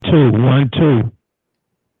two, 1, 2.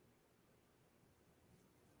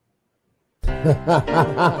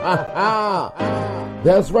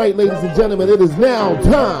 That's right, ladies and gentlemen. It is now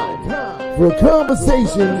time for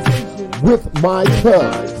Conversations with My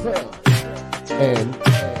Cuz. And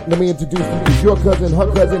let me introduce you to your cousin,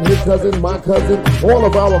 her cousin, his cousin, my cousin, all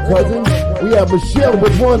of our cousins. We have Michelle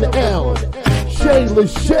with 1L, Shay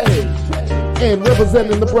Lachey, and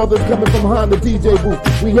representing the brothers coming from Honda DJ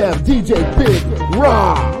booth, we have DJ Big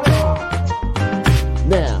Ra.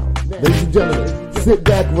 Now, ladies and gentlemen, sit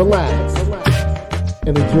back, relax,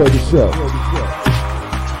 and enjoy the show.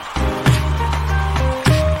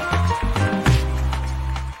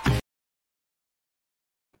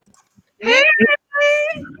 Hey,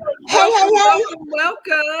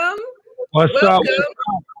 welcome. What's up?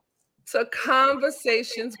 To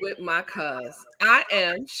Conversations with My Cuz. I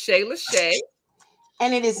am Shay Lachey.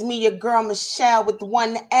 And it is me, your girl Michelle with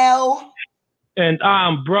 1L. And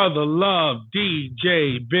I'm Brother Love,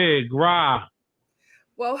 DJ Big Ra.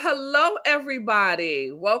 Well, hello,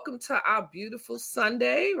 everybody. Welcome to our beautiful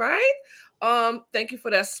Sunday, right? Thank you for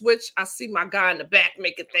that switch. I see my guy in the back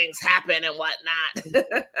making things happen and whatnot.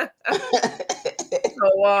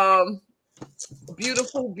 So,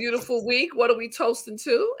 beautiful week. What are we toasting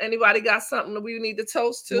to? Anybody got something that we need to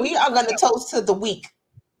toast to? We are going to toast to the week.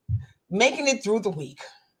 Making it through the week.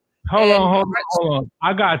 Hold on.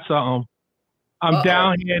 I got something. I'm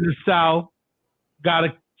down here in the South. Got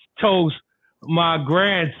to toast my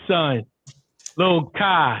grandson, little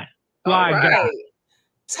Kai. Fly guy.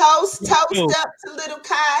 Toast up to little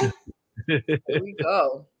Kai. There we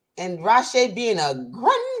go. And Rashay being a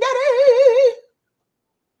granddaddy.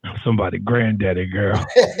 Somebody granddaddy, girl.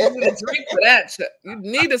 You need a drink for that. You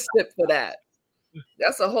need a sip for that.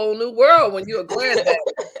 That's a whole new world when you're a granddaddy.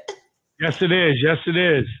 Yes, it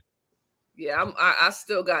is. Yeah, I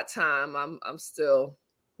still got time. I'm still.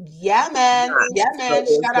 Yeah, man.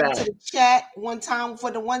 Shout out to the chat. One time.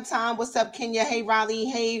 What's up, Kenya? Hey, Raleigh.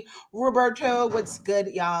 Hey, Roberto. What's good,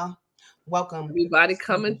 y'all? Welcome. Everybody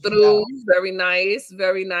coming through. Very nice.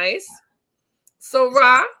 So,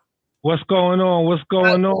 Ra, what's going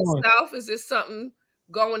on? South, is there something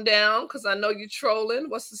going down? Because I know you're trolling.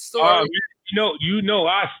 What's the story? You know,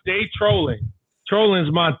 I stay trolling.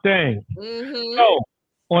 Trolling's my thing. Mm-hmm. So,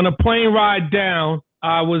 on a plane ride down,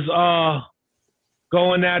 I was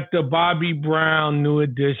going at the Bobby Brown New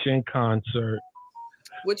Edition concert,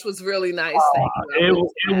 which was really nice. It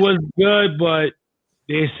was good, but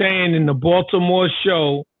they're saying in the Baltimore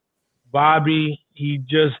show, Bobby, he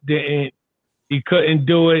couldn't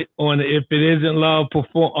do it on the If It Isn't Love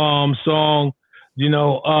song. You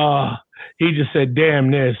know, he just said,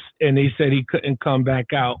 damn this. And he said he couldn't come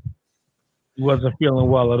back out. He wasn't feeling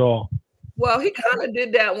well at all. Well, he kind of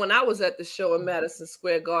did that when I was at the show in Madison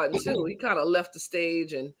Square Garden, too. He kind of left the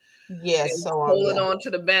stage and holding on to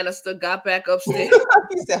the banister, got back upstairs.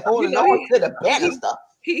 He said, holding on to the banister.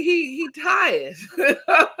 He tired.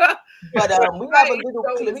 But we have a little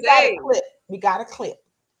clip. We got a clip.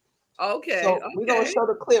 Okay. So we're going to show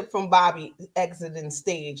the clip from Bobby exiting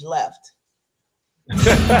stage left.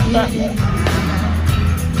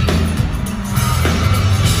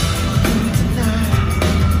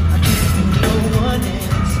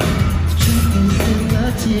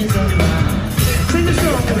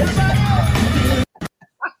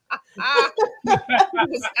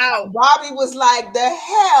 Was out. Bobby was like, the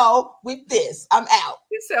hell with this. I'm out.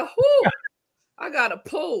 He said, whoo, I got a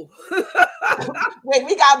pull. Wait,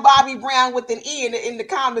 we got Bobby Brown with an E in the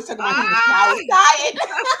comments talking about he was tired.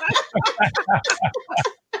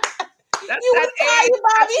 That's age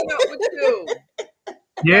catching up with you.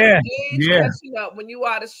 Yeah. Catching up when you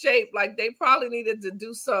out of shape. Like they probably needed to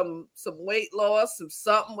do some weight loss,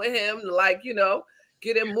 something with him, like, you know,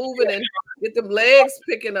 get him moving and get them legs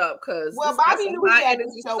picking up. Cause Bobby knew he had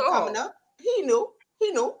this show coming up. He knew.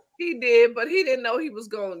 He did, but he didn't know he was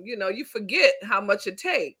going. You know, you forget how much it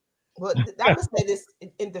takes. Well, I would say this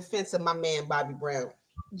in defense of my man Bobby Brown.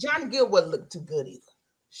 Johnny Gill wouldn't look too good either.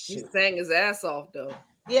 He sang his ass off though.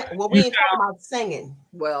 Yeah, well, we ain't talking about singing.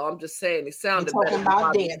 Well, I'm just saying he sounded better. Talking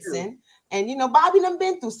about dancing, and you know, Bobby done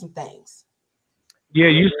been through some things. Yeah,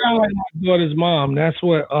 you sound like my daughter's mom. That's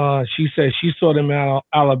what she said. She saw them out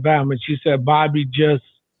Alabama. She said Bobby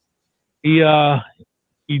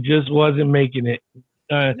he just wasn't making it.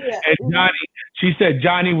 And Johnny, she said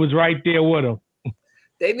Johnny was right there with him.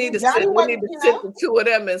 They need to sit the two of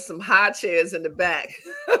them in some high chairs in the back.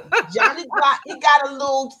 Johnny got a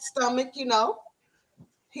little stomach, you know.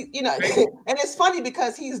 And it's funny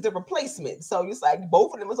because he's the replacement. So it's like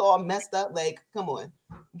both of them is all messed up. Like, come on.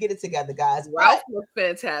 Get it together, guys. Ralph looks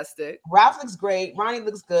fantastic. Ralph looks great. Ronnie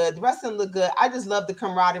looks good. The rest of them look good. I just love the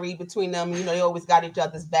camaraderie between them. You know, they always got each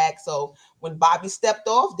other's back. So when Bobby stepped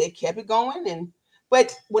off, they kept it going.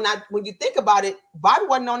 But when you think about it, Bobby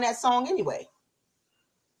wasn't on that song anyway.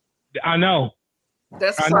 I know.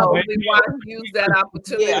 That's probably why he used that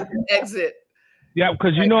opportunity to exit. Yeah,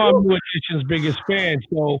 because you know I'm New Edition's biggest fan.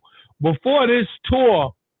 So before this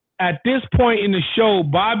tour, at this point in the show,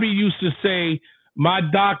 Bobby used to say, my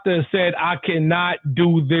doctor said I cannot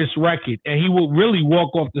do this record. And he would really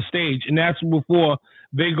walk off the stage. And that's before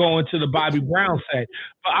they go into the Bobby Brown set.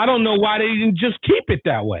 But I don't know why they didn't just keep it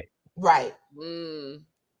that way. Right.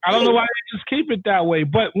 I don't know why they just keep it that way.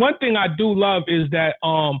 But one thing I do love is that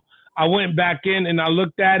I went back in and I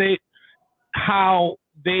looked at it, how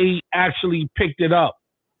they actually picked it up,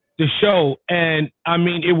 the show. And I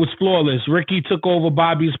mean, it was flawless. Ricky took over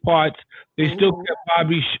Bobby's parts. They still kept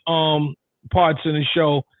Bobby's parts in the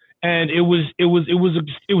show. And it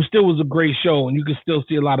still was a great show. And you can still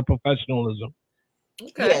see a lot of professionalism.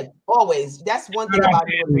 Okay. Yeah, always. That's one thing about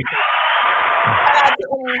it.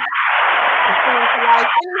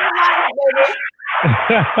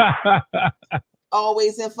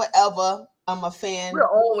 Always and forever. I'm a fan. We'll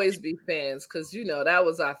always be fans because you know that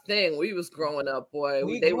was our thing. We was growing up, boy.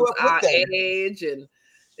 They was our age, and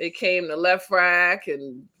they came to Left Rack,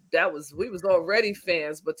 and we was already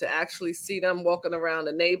fans. But to actually see them walking around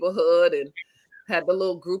the neighborhood and had the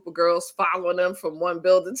little group of girls following them from one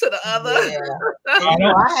building to the other. Yeah.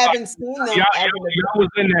 I haven't seen them. I was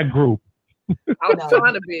in that group. I was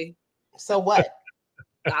trying to be. So what?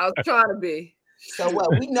 I was trying to be. So what?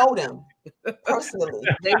 We know them personally.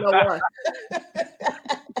 They know us.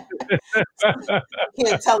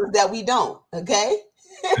 Can't tell us that we don't. Okay.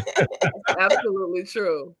 Absolutely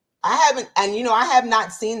true. I haven't, and you know, I have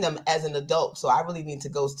not seen them as an adult, so I really need to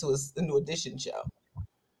go to a New Edition show.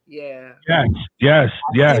 Yeah. Yes.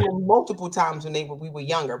 I've seen them multiple times when we were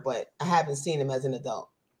younger, but I haven't seen them as an adult.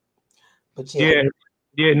 But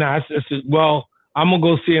well, I'm gonna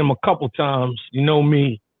go see them a couple times. You know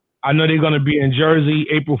me. I know they're gonna be in Jersey,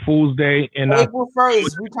 April Fool's Day, and April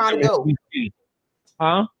 1st. We trying to go.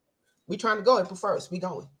 Huh? We trying to go April 1st. We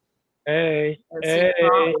going. Hey,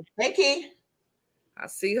 Key. I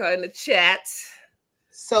see her in the chat.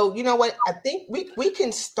 So you know what? I think we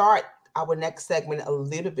can start our next segment a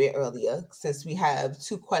little bit earlier since we have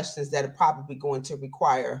two questions that are probably going to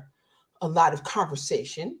require a lot of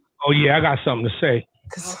conversation. Oh yeah, I got something to say.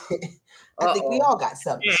 I think we all got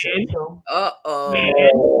something to say. So.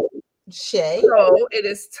 Shay. So it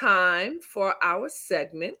is time for our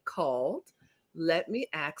segment called Let Me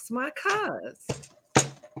Ask My Cuz.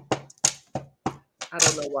 I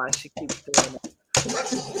don't know why she keeps doing that.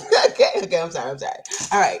 Okay, I'm sorry.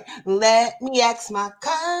 All right. Let me ask my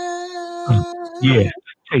cuz. Yeah,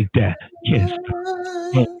 take that. Yes.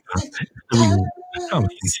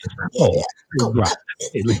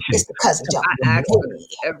 It's the cousin, y'all. I ask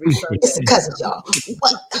every Sunday. It's the cousin, y'all.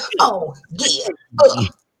 What? Oh, yeah.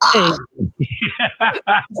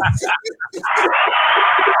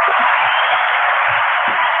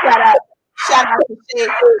 Shout out to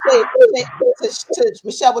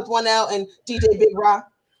Michelle with 1L and DJ Big Rock.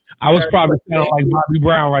 I was probably sounding like Bobby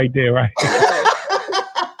Brown right there, right?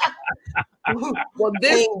 Well,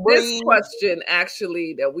 this question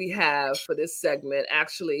actually that we have for this segment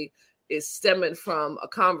actually is stemming from a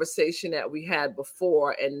conversation that we had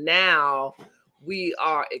before, and now we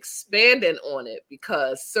are expanding on it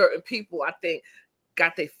because certain people, I think,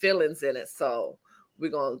 got their feelings in it. So we're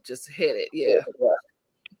going to just hit it. Yeah.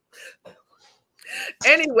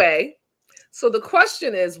 Anyway, so the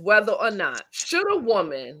question is whether or not should a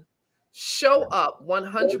woman show up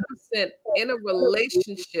 100% in a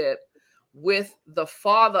relationship with the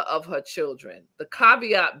father of her children, the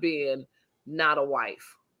caveat being not a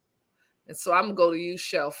wife. And so I'm going to go to you,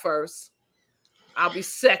 Shell, first. I'll be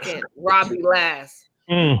second, Robbie last.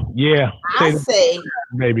 Yeah. I say,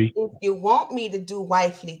 baby, if you want me to do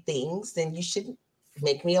wifely things, then you should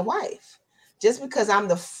make me a wife. Just because I'm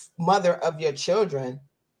the mother of your children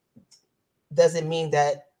doesn't mean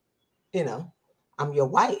that, you know, I'm your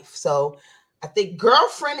wife. So I think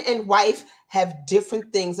girlfriend and wife have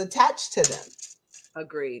different things attached to them.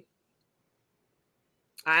 Agreed.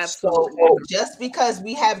 I absolutely agree. Just because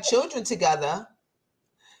we have children together,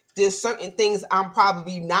 there's certain things I'm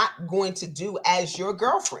probably not going to do as your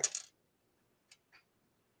girlfriend.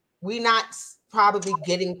 We're not probably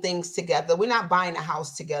getting things together. We're not buying a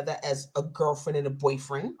house together as a girlfriend and a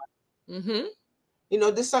boyfriend. Mm-hmm. You know,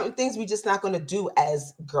 there's certain things we're just not going to do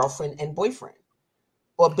as girlfriend and boyfriend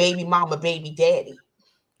or baby mama, baby daddy.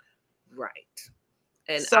 Right.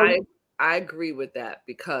 And so, I agree with that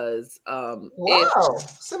because wow,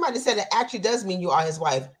 somebody said it actually does mean you are his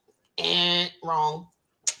wife. Wrong.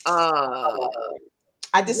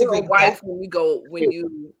 I disagree with wife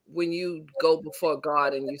that. when you go before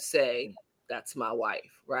God and you say, that's my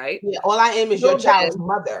wife, right? Yeah, all I am is your child's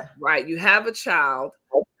mother. Right. You have a child.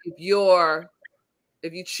 If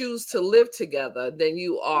you choose to live together, then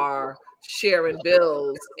you are sharing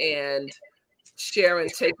bills and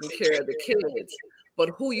taking care of the kids. But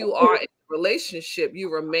who you are in a relationship,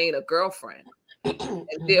 you remain a girlfriend. And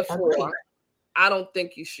therefore, I don't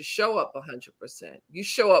think you should show up 100%. You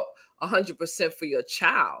show up 100% for your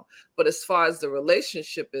child. But as far as the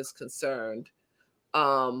relationship is concerned,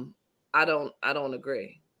 I don't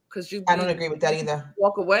agree. Because I don't agree with that either.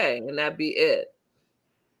 Walk away and that be it.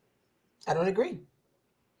 I don't agree.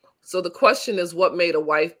 So the question is, what made a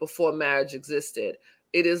wife before marriage existed?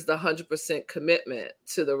 It is the 100% commitment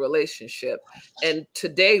to the relationship. And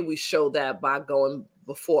today we show that by going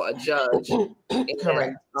before a judge.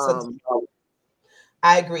 Correct.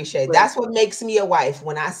 I agree, Shay. That's what makes me a wife.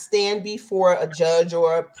 When I stand before a judge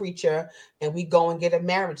or a preacher and we go and get a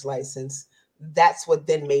marriage license, that's what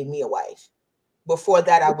then made me a wife. Before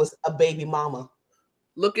that, I was a baby mama.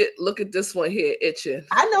 Look at this one here, itching.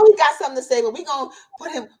 I know he got something to say, but we're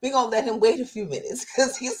gonna let him wait a few minutes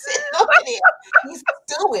because he's sitting over there. He's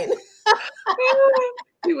doing.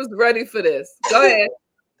 He was ready for this. Go ahead.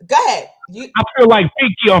 Go ahead. I feel like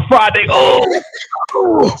Pinky on Friday. Oh,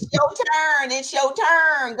 it's your turn. It's your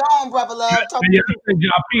turn. Go on, brother love. Talk to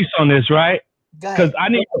y'all piece on this, right? Because I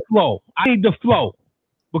need the flow.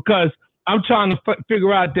 Because I'm trying to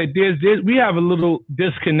figure out that we have a little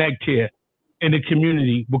disconnect here in the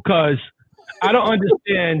community, because I don't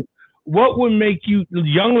understand what would make you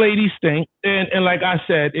young ladies think, and like I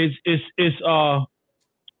said, it's how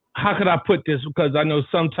could I put this? Because I know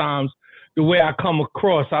sometimes the way I come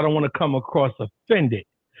across, I don't want to come across offended.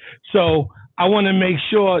 So I want to make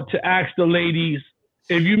sure to ask the ladies,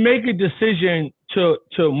 if you make a decision to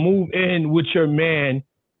move in with your man,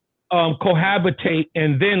 cohabitate,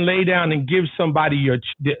 and then lay down and give somebody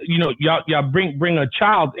y'all bring a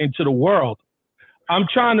child into the world. I'm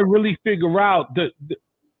trying to really figure out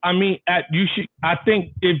I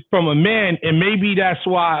think if from a man, and maybe that's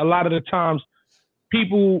why a lot of the times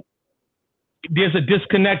there's a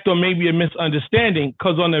disconnect or maybe a misunderstanding,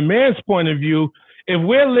 because on the man's point of view, if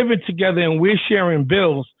we're living together and we're sharing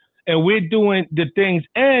bills and we're doing the things,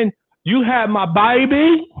 and you have my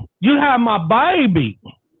baby.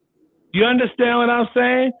 You understand what I'm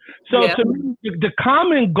saying? So to me, the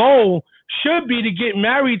common goal should be to get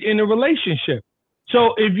married in a relationship.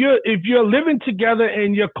 So if you're living together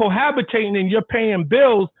and you're cohabitating and you're paying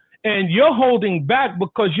bills and you're holding back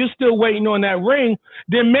because you're still waiting on that ring,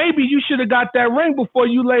 then maybe you should have got that ring before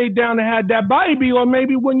you laid down and had that baby, or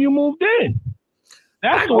maybe when you moved in.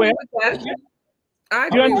 That's the way. I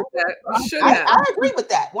agree with that. You should have. I agree with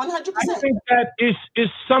that 100%. I think that is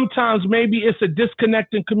sometimes maybe it's a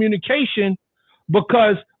disconnect in communication,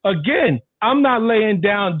 because again, I'm not laying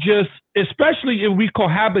down especially if we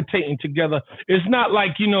cohabitating together. It's not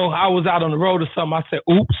like, I was out on the road or something, I said,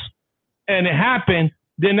 oops, and it happened,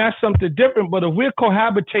 then that's something different. But if we're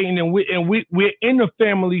cohabitating and we're in a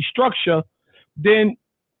family structure, then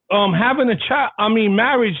having a child,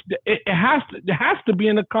 marriage, it has to be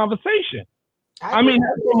in a conversation. From a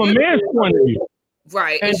man's point of view.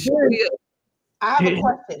 Right. And I have a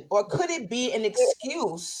question. Or could it be an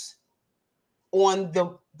excuse on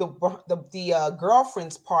the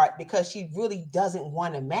girlfriend's part because she really doesn't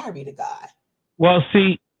want to marry the guy? Well,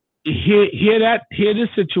 see, hear this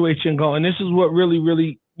situation go, and this is what really,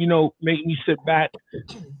 really, make me sit back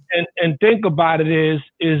and think about it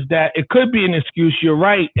is that it could be an excuse. You're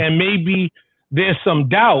right. And maybe there's some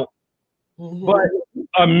doubt. Mm-hmm. But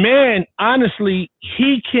a man, honestly,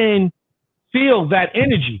 he can feel that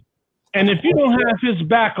energy. And if you don't have his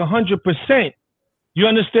back 100%, you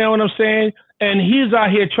understand what I'm saying? And he's out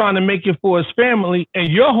here trying to make it for his family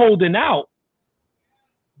and you're holding out,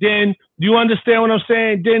 then you understand what I'm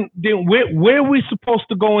saying? Then where are we supposed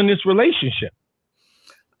to go in this relationship?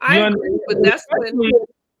 I agree, but that's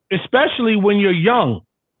especially when you're young.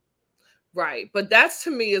 Right. But that's,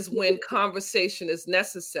 to me, is when conversation is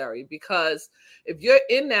necessary, because if you're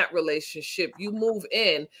in that relationship, you move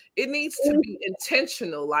in, it needs to be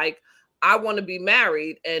intentional. Like, I want to be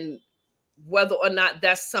married, and whether or not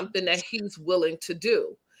that's something that he's willing to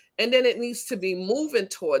do. And then it needs to be moving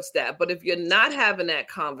towards that. But if you're not having that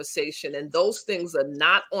conversation and those things are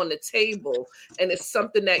not on the table, and it's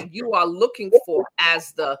something that you are looking for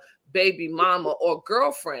as the baby mama or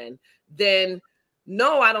girlfriend, then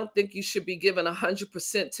no, I don't think you should be given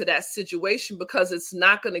 100% to that situation, because it's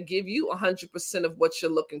not going to give you 100% of what you're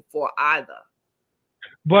looking for either.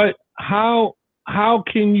 But how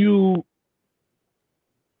can you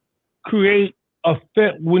create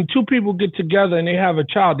when two people get together and they have a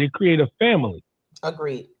child, they create a family?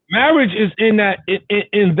 Agreed. Marriage is in that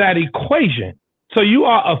equation. So you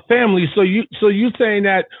are a family. So you saying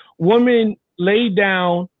that women lay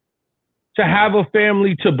down to have a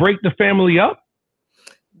family to break the family up?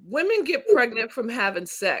 Women get pregnant from having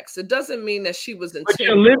sex. It doesn't mean that she was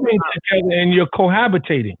intentional. But you're living together and you're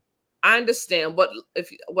cohabitating. I understand. But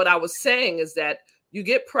what I was saying is that you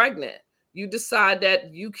get pregnant, you decide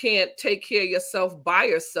that you can't take care of yourself by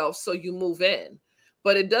yourself, so you move in.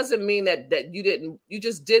 But it doesn't mean that you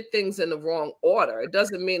just did things in the wrong order. It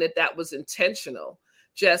doesn't mean that was intentional.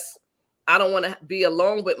 Just, I don't want to be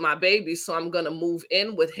alone with my baby, so I'm going to move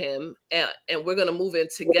in with him, and we're going to move in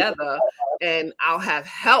together, and I'll have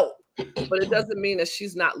help. But it doesn't mean that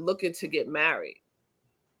she's not looking to get married.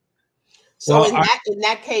 So in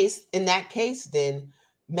that case, then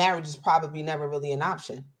marriage is probably never really an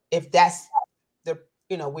option, if that's where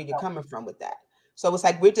you're coming from with that. So it's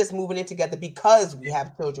like we're just moving in together because we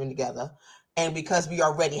have children together and because we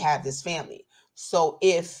already have this family. So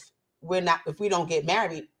if we don't get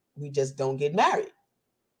married, we just don't get married.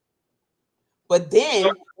 But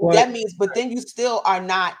then then you still are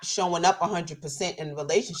not showing up 100% in the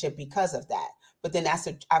relationship because of that. But then I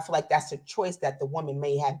feel like that's a choice that the woman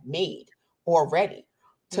may have made already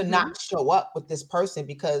to not show up with this person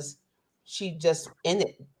because she just in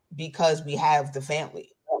it because we have the family.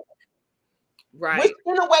 Right. Which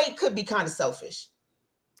in a way could be kind of selfish.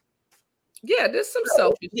 Yeah, there's some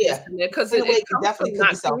selfishness in there because it comes from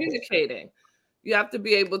not communicating. You have to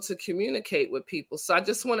be able to communicate with people. So I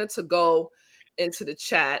just wanted to go into the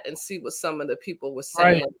chat and see what some of the people were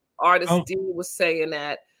saying. Right. Artist D was saying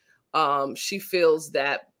that she feels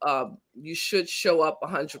that you should show up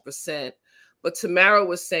 100%. But Tamara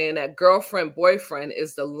was saying that girlfriend, boyfriend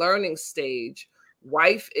is the learning stage.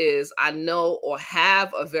 Wife is, I know or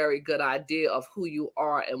have a very good idea of who you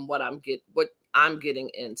are and what I'm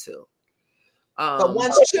getting into. But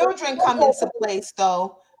once children come into place,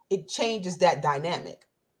 though, it changes that dynamic.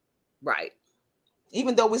 Right.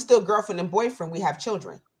 Even though we're still girlfriend and boyfriend, we have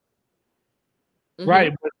children.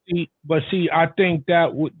 Right. But see, I think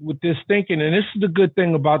that with this thinking, and this is the good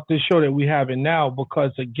thing about this show that we have it now,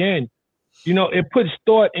 because again, it puts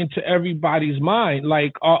thought into everybody's mind.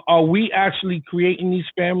 Like, are we actually creating these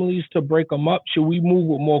families to break them up? Should we move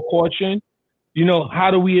with more caution? How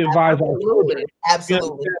do we advise our children?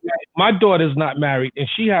 Absolutely. My daughter's not married and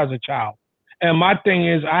she has a child. And my thing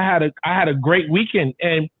is, I had a great weekend.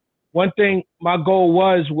 And one thing my goal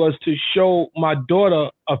was to show my daughter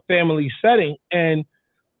a family setting. And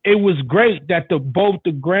it was great that both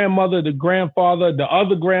the grandmother, the grandfather, the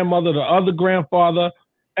other grandmother, the other grandfather,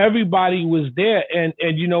 everybody was there. And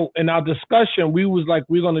in our discussion, we was like,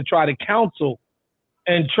 we're going to try to counsel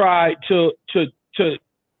and try to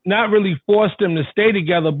not really force them to stay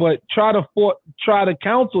together, but try to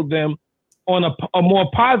counsel them on a more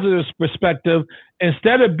positive perspective.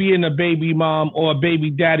 Instead of being a baby mom or a baby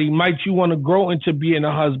daddy, might you want to grow into being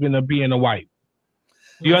a husband or being a wife?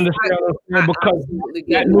 You understand what I'm saying? Because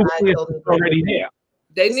that nucleus is already there.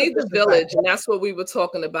 They need the village, and that's what we were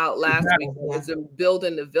talking about last week, is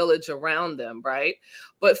building the village around them, right?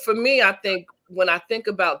 But for me, I think when I think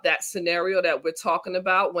about that scenario that we're talking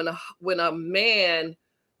about, when a man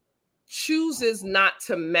chooses not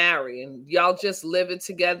to marry and y'all just living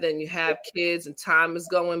together and you have kids and time is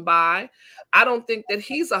going by, I don't think that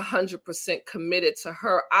he's 100% committed to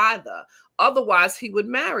her either. Otherwise, he would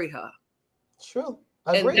marry her. True.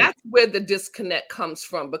 And that's where the disconnect comes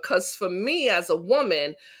from. Because for me as a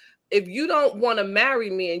woman, if you don't want to marry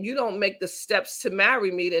me and you don't make the steps to marry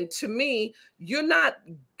me, then to me, you're not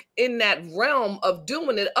in that realm of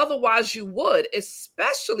doing it. Otherwise, you would,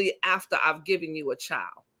 especially after I've given you a child.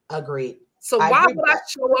 Agreed. So why would I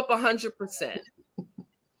show up 100%?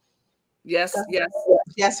 Yes,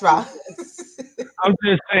 Rob. I'm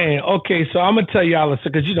just saying, okay, so I'm going to tell y'all,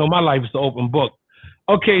 because my life is an open book.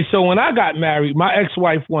 Okay, so when I got married, my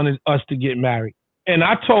ex-wife wanted us to get married. And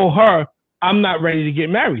I told her, I'm not ready to get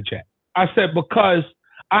married yet. I said, because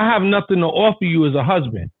I have nothing to offer you as a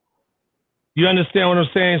husband. You understand what I'm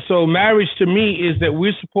saying? So marriage to me is that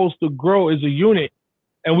we're supposed to grow as a unit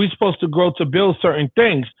and we're supposed to grow to build certain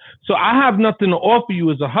things. So I have nothing to offer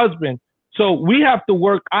you as a husband. So we have to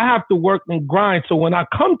work. I have to work and grind. So when I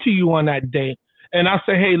come to you on that day and I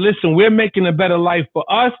say, hey, listen, we're making a better life for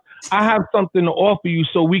us, I have something to offer you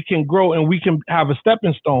so we can grow and we can have a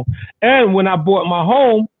stepping stone. And when I bought my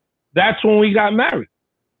home, That's when we got married.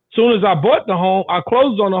 As soon as I bought the home, I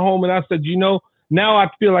closed on the home, and I said, now I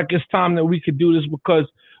feel like it's time that we could do this because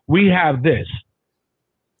we have this.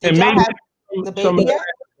 Did y'all have the baby yet?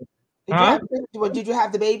 Did you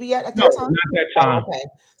have the baby yet at that time? Not that time. Oh, okay.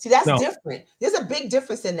 See, that's different. There's a big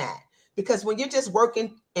difference in that, because when you're just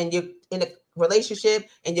working and you're in a relationship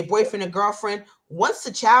and your boyfriend and girlfriend, once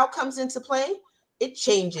the child comes into play, it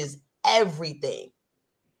changes everything.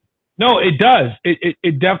 No, it does.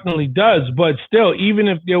 It definitely does. But still, even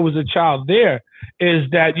if there was a child there, is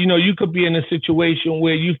that you could be in a situation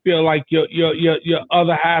where you feel like your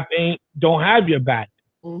other half don't have your back.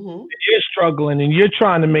 Mm-hmm. You're struggling and you're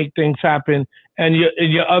trying to make things happen, and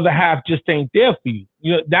your other half just ain't there for you.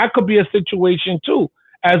 That could be a situation too,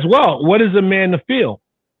 as well. What is a man to feel?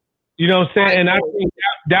 You know what I'm saying? And I think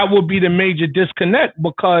that would be the major disconnect,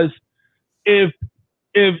 because if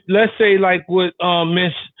let's say like with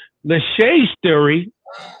Miss Lachey's theory,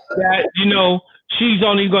 that she's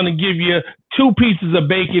only going to give you 2 pieces of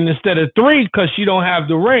bacon instead of 3 because she don't have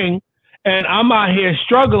the ring, and I'm out here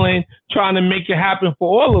struggling trying to make it happen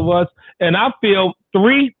for all of us, and I feel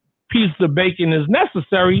 3 pieces of bacon is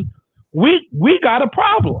necessary, we got a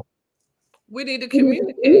problem. We need to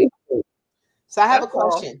communicate. So I have a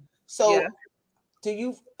question. So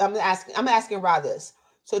I'm asking Ra this.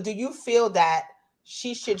 So do you feel that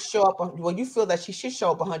she should show up? Well, you feel that she should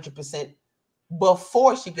show up 100%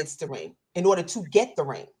 before she gets the ring in order to get the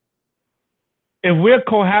ring? If we're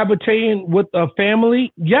cohabitating with a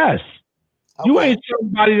family, yes. Okay. You ain't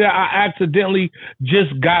somebody that I accidentally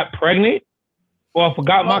just got pregnant or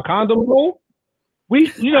forgot my condom roll.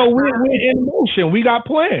 We're in motion. We got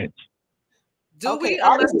plans.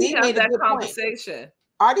 Artist D made that conversation.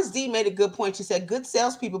 Artist D made a good point. She said, good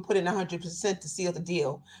salespeople put in 100% to seal the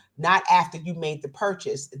deal, not after you made the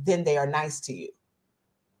purchase. Then they are nice to you.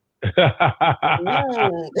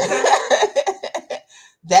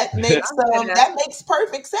 That makes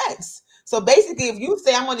perfect sense. So basically, if you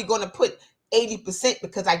say I'm only going to put 80%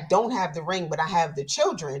 because I don't have the ring, but I have the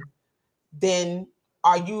children, then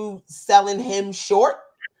are you selling him short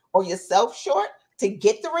or yourself short to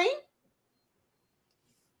get the ring?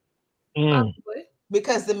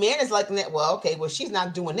 Because the man is like, well, she's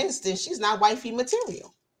not doing this, then she's not wifey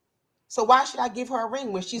material. So why should I give her a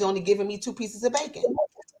ring when she's only giving me 2 pieces of bacon?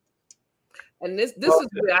 And this is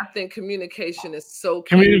where I think communication is so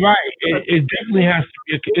key. Right. It definitely has to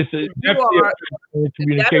be. If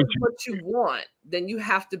that is what you want, then you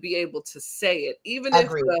have to be able to say it, even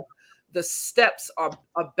if the steps are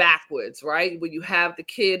backwards, right? When you have the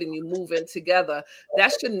kid and you move in together,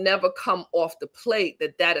 that should never come off the plate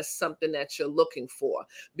that is something that you're looking for.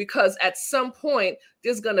 Because at some point,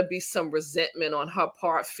 there's going to be some resentment on her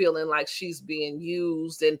part, feeling like she's being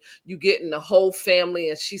used, and you getting the whole family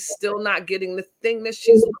and she's still not getting the thing that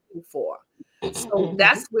she's looking for. So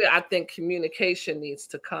that's where I think communication needs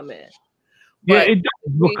to come in. But it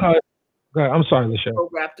does, because I'm sorry, Lachey. We'll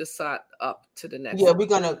wrap this up to the next. Yeah, we're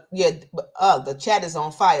gonna. Yeah, the chat is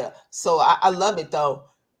on fire. So I love it though.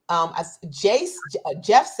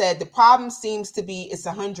 Jeff said the problem seems to be it's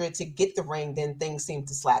 100 to get the ring, then things seem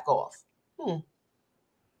to slack off.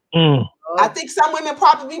 I think some women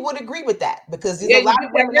probably would agree with that, because there's a lot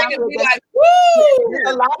of women out here there's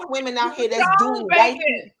a lot of women out here that's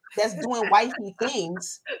doing wifey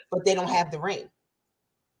things, but they don't have the ring.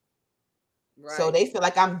 Right. So they feel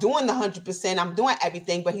like I'm doing the 100%, I'm doing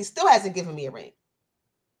everything, but he still hasn't given me a ring.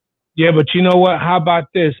 Yeah, but you know what? How about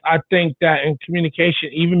this? I think that in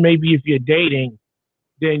communication, even maybe if you're dating,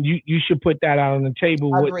 then you should put that out on the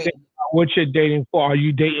table. What you're dating for. Are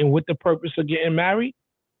you dating with the purpose of getting married?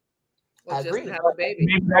 I agree. Have a baby.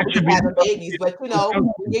 Having babies, but when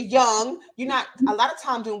you're young, you're not. A lot of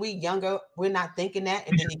times when we're younger, we're not thinking that,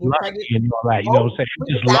 and then you get pregnant. You know what I'm saying?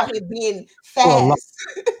 We're just out here being fast,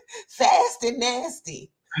 fast and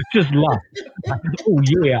nasty. Just lust. Oh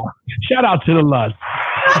yeah! Shout out to the lust.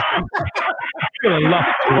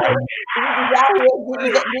 Out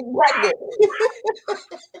here getting pregnant.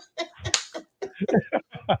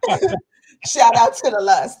 Shout out to the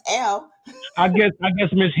lust. I guess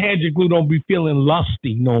Miss Hedgeglue don't be feeling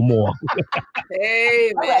lusty no more.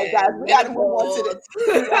 Hey, man. All right, guys, we gotta move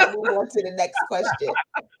on to the next question.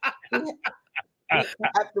 We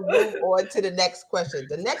have to move on to the next question.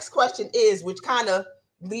 The next question is, which kind of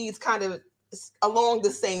leads along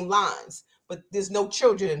the same lines, but there's no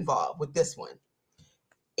children involved with this one.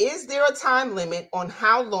 Is there a time limit on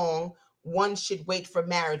how long one should wait for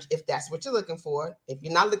marriage, if that's what you're looking for? If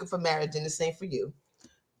you're not looking for marriage, then the same for you.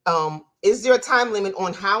 Is there a time limit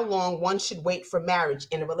on how long one should wait for marriage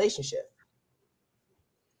in a relationship?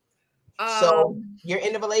 So you're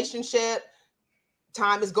in a relationship,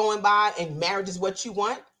 time is going by and marriage is what you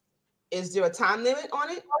want? Is there a time limit on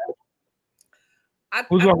it?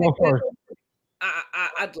 Who's going to go first?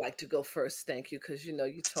 I'd like to go first. Thank you. Because, you know,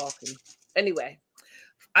 you're talking. Anyway,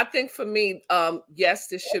 I think for me, yes,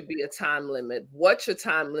 there should be a time limit. What your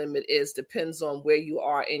time limit is depends on where you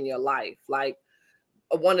are in your life. Like,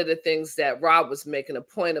 one of the things that Rob was making a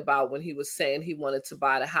point about when he was saying he wanted to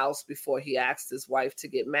buy the house before he asked his wife to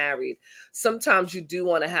get married. Sometimes you do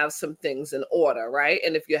want to have some things in order, right?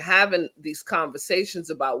 And if you're having these conversations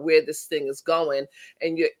about where this thing is going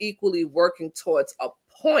and you're equally working towards a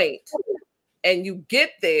point and you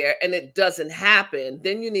get there and it doesn't happen,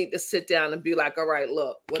 then you need to sit down and be like, all right,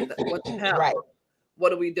 look, what the hell? Right.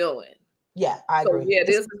 What are we doing? Yeah, I agree. Yeah,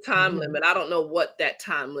 there's a time limit. I don't know what that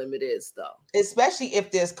time limit is, though. Especially if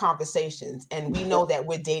there's conversations and we know that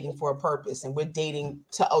we're dating for a purpose and we're dating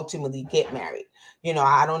to ultimately get married. You know,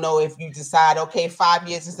 I don't know if you decide, okay, 5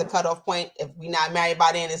 years is the cutoff point. If we're not married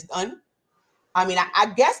by then, it's done. I mean,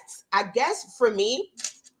 I guess for me,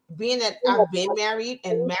 being that I've been married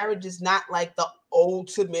and marriage is not like the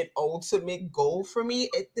ultimate goal for me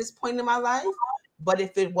at this point in my life. But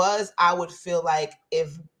if it was, I would feel like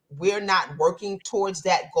if we're not working towards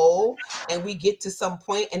that goal and we get to some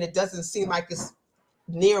point and it doesn't seem like it's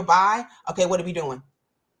nearby, okay, what are we doing?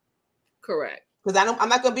 Correct. Because I'm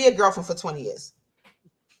not going to be a girlfriend for 20 years.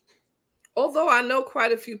 Although I know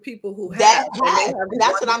quite a few people who That's have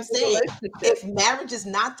what I'm saying. If marriage is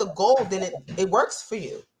not the goal, then it works for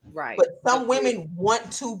you. Right. But some women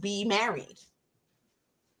want to be married.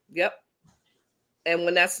 Yep. And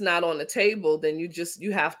when that's not on the table, then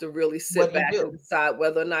you have to really sit back and decide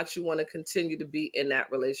whether or not you want to continue to be in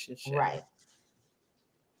that relationship. Right.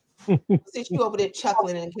 Since you over there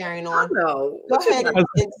chuckling and carrying on, no. Go ahead and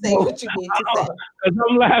say what you need to say. Because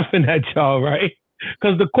I'm laughing at y'all, right?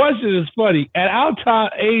 Because the question is funny. At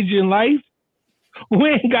our age in life, we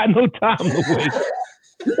ain't got no time to waste.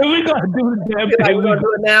 We're gonna do the damn thing. We're gonna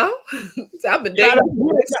do it now. I've been dating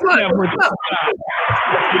for 6 months.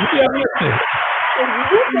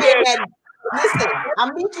 Listen,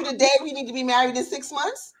 I'll meet you today. We need to be married in 6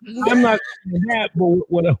 months. I'm not saying that,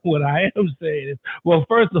 but what I am saying is, well,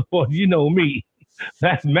 first of all, you know me.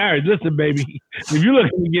 That's marriage. Listen, baby, if you're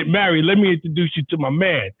looking to get married, let me introduce you to my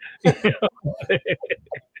man.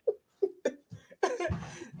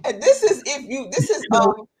 And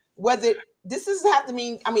whether this is have to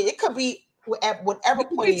mean, I mean, it could be at whatever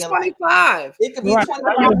point in your 25. Life. It could be 25.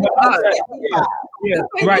 Yeah,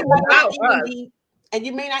 right. And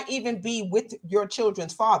you may not even be with your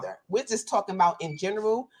children's father. We're just talking about in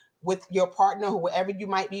general with your partner, whoever you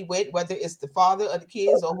might be with, whether it's the father of the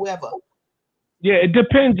kids or whoever. Yeah, it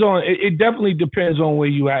depends on. It definitely depends on where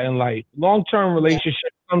you at in life. Long-term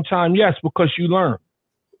relationship, sometimes yes, because you learn.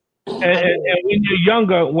 And when you're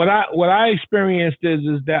younger, what I experienced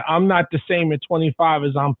is that I'm not the same at 25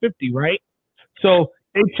 as I'm 50, right? So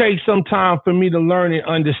it takes some time for me to learn and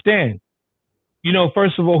understand. You know,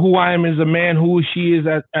 first of all, who I am as a man, who she is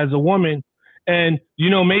as a woman. And, you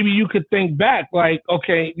know, maybe you could think back like,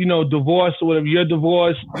 okay, you know, divorce or whatever, you're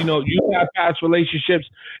divorced, you know, you have past relationships.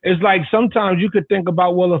 It's like sometimes you could think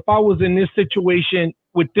about, well, if I was in this situation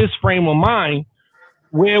with this frame of mind,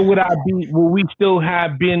 where would I be? Will we still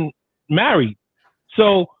have been married?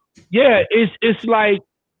 So, yeah, it's like,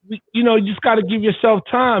 you know, you just got to give yourself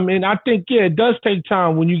time. And I think, yeah, it does take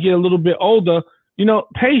time when you get a little bit older, you know,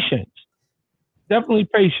 patience. Definitely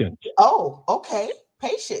patience. Oh, okay.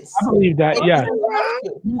 Patience. I believe that, yeah.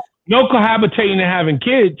 No cohabitating and having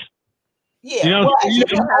kids. Yeah. You know,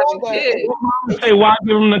 say why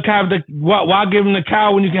give them the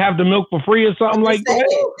cow when you can have the milk for free or something like that?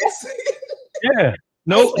 Yeah.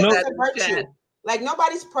 No. Like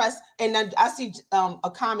nobody's pressed. And then I see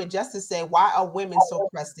a comment just to say, why are women so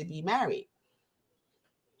pressed to be married?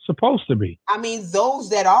 Supposed to be. I mean, those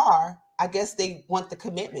that are, I guess they want the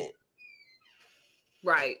commitment.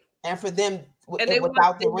 Right. And for them,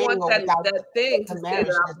 without the ring or without that thing to marriage,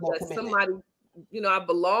 that somebody, you know, I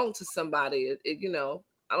belong to somebody. You know,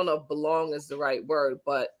 I don't know if belong is the right word,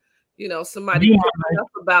 but you know, somebody cares enough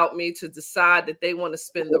about me to decide that they want to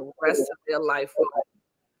spend the rest of their life with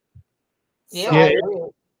me. Yeah.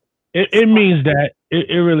 It means that.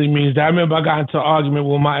 It really means that. I remember I got into an argument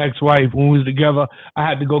with my ex-wife when we was together. I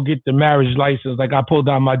had to go get the marriage license. Like I pulled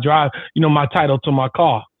out my my title to my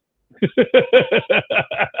car. You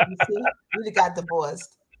see, you got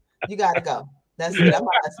divorced. You got to go. That's it. I'm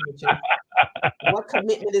not messing with you. What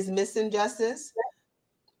commitment is missing, Justice?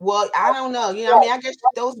 Well, I don't know. You know, I mean, I guess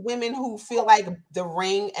those women who feel like the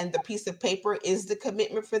ring and the piece of paper is the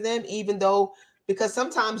commitment for them, even though, because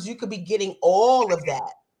sometimes you could be getting all of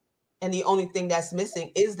that, and the only thing that's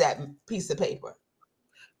missing is that piece of paper.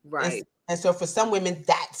 Right. And so for some women,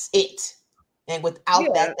 that's it. And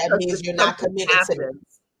without that means you're not committed to it.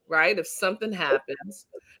 Right? If something happens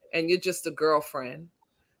and you're just a girlfriend,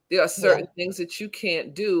 there are certain things that you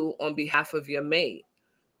can't do on behalf of your mate.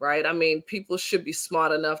 Right? I mean, people should be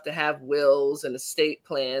smart enough to have wills and estate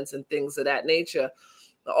plans and things of that nature.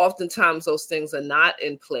 But oftentimes those things are not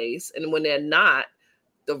in place. And when they're not,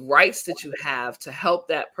 the rights that you have to help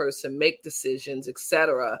that person make decisions,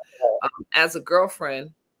 etc. As a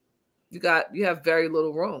girlfriend, you have very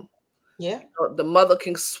little room. Yeah. The mother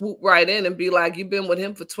can swoop right in and be like, you've been with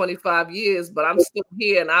him for 25 years, but I'm still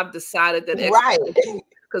here and I've decided that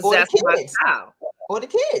because that's my child. Or the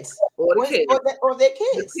kids. Or their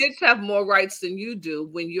kids. The kids have more rights than you do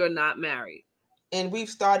when you're not married. And we've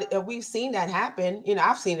seen that happen. You know,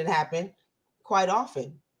 I've seen it happen quite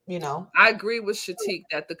often. You know, I agree with Shatik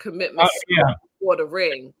that the commitment for the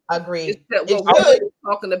ring. Agreed. What we're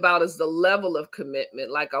talking about is the level of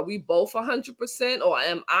commitment. Like, are we both 100%, or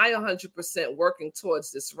am I 100% working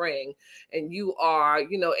towards this ring, and you are,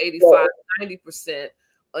 85, 90%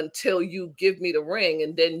 until you give me the ring,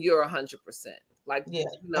 and then you're 100%. Like, and we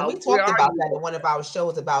talked about that in one of our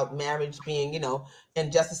shows about marriage being,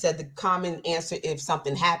 and Justice said the common answer if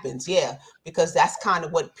something happens, because that's kind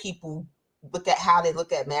of what people look at, how they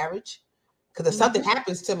look at marriage. Because if something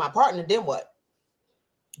happens to my partner, then what?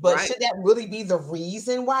 But should that really be the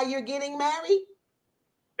reason why you're getting married?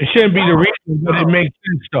 It shouldn't be the reason, but it makes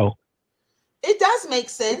sense though. It does make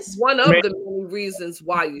sense. One of the many reasons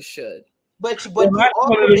why you should. But you also,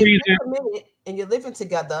 if you're committed and you're living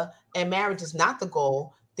together and marriage is not the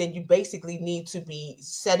goal, then you basically need to be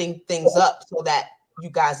setting things up so that you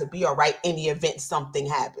guys will be all right in the event something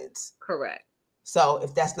happens. Correct. So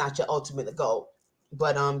if that's not your ultimate goal.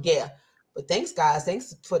 But but thanks guys.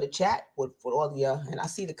 Thanks for the chat with all the and I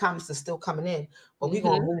see the comments are still coming in, but we're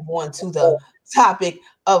gonna move on to the topic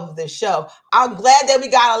of the show. I'm glad that we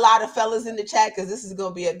got a lot of fellas in the chat because this is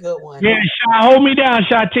gonna be a good one. Yeah, hold me down,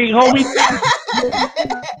 Shatik. Hold me down.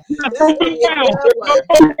 Hold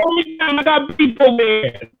me down. I got people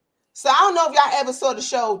there. So I don't know if y'all ever saw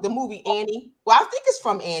the movie Annie. Well, I think it's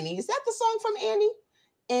from Annie. Is that the song from Annie?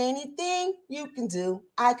 Anything you can do,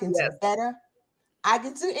 I can do better. I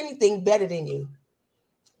can do anything better than you.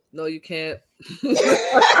 No, you can't.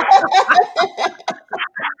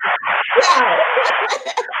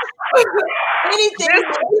 Anything you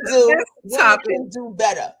can do, we can do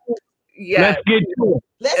better. Yeah. Let's get to it.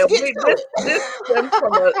 This stems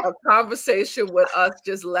from a conversation with us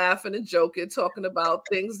just laughing and joking, talking about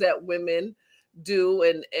things that women do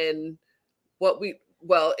and what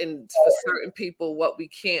and for certain people, what we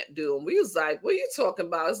can't do. And we was like, what are you talking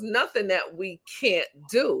about? It's nothing that we can't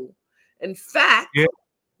do. In fact,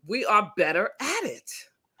 we are better at it.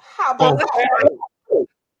 How about that?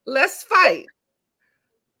 Let's fight.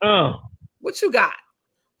 What you got?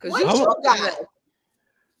 What you got?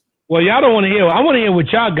 Well, y'all don't want to hear. I want to hear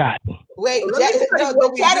what y'all got. Wait, the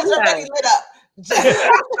chat is already lit up.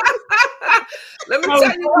 Let me tell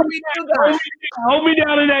you what we do, guys. Hold me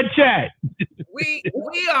down in that chat. We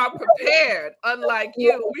are prepared. Unlike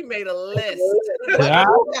you, we made a list. It's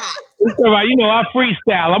all right. I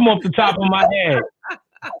freestyle. I'm off the top of my head.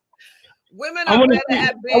 Women are better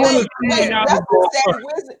at being prepared.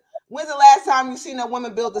 When's the last time you seen a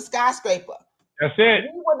woman build a skyscraper? That's it.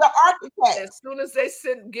 We were the architects. As soon as they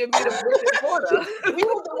give me the brick and mortar. We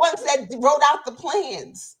were the ones that wrote out the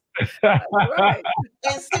plans. Right.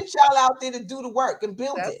 And sent y'all out there to do the work and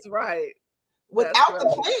build it. That's right. Without the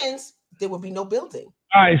plans, there would be no building.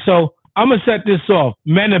 All right, so I'm gonna set this off.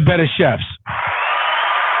 Men are better chefs.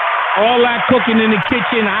 All that cooking in the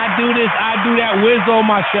kitchen, I do this, I do that. Where's all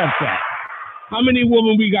my chefs at? How many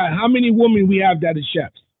women we got? How many women we have that are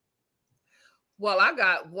chefs? Well, I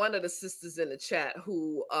got one of the sisters in the chat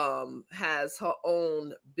who has her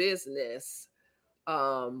own business.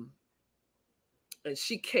 And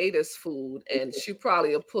she caters food, and she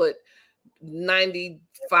probably will put 95%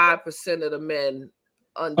 of the men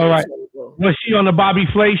under the table. Was she on the Bobby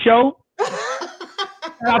Flay show? Shout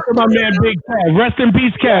out to my man Big Kev. Rest in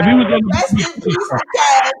peace, Kev. He was on the Rest in peace,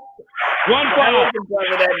 Kev. One brother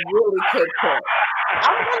that really could cook.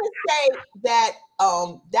 I'm gonna say that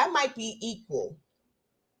that might be equal.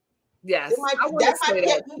 Yes, that might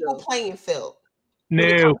be an equal playing field.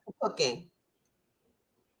 No. Cooking.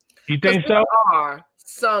 You think so? There are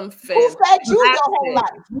some fans. Who fed you your whole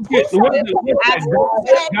life?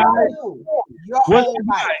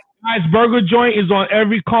 Guys, Burger Joint is on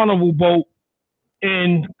every carnival boat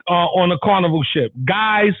on a carnival ship.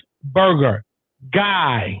 Guys Burger.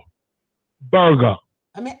 Guy Burger.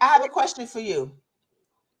 I have a question for you.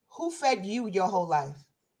 Who fed you your whole life?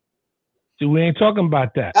 See, we ain't talking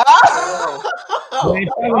about that. Oh, We ain't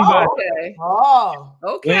talking about Okay. oh, We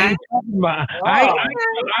Okay. ain't talking about. I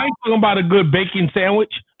ain't talking about a good bacon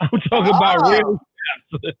sandwich. I'm talking about real.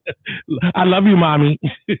 I love you, mommy.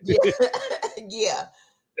 yeah. Yeah.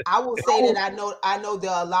 I will say that I know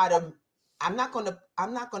there are a lot of I'm not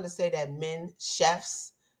gonna say that men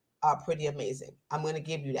chefs are pretty amazing. I'm gonna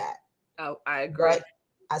give you that. Oh, I agree. But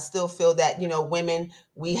I still feel that, women,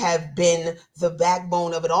 we have been the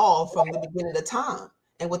backbone of it all from the beginning of time.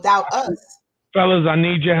 And without us, Fellas, I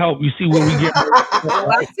need your help. You see where we get. Well,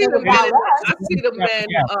 I see the Without men. us. I see the men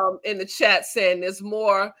in the chat saying there's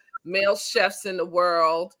more male chefs in the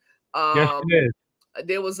world. Yes, it is.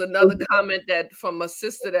 There was another comment that from a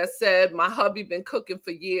sister that said, "My hubby been cooking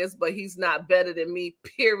for years, but he's not better than me."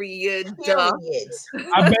 Period. Duh.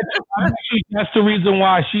 I bet you that's the reason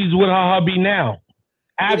why she's with her hubby now.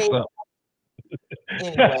 Ask her.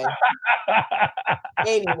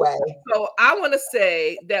 Anyway. So I want to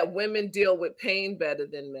say that women deal with pain better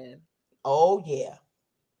than men. Oh yeah.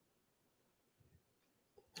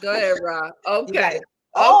 Go ahead, Rob. Okay.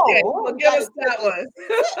 Oh, Okay. Well, give us that one.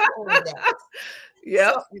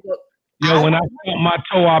 Yep. Yo, when I stump my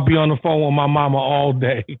toe, I'll be on the phone with my mama all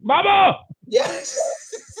day. Mama! Yes.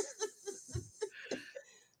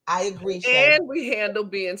 I agree, Shay. And we handle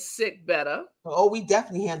being sick better. Oh, we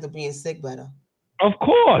definitely handle being sick better. Of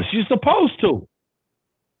course, you're supposed to.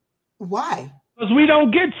 Why? Because we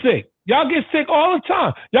don't get sick. Y'all get sick all the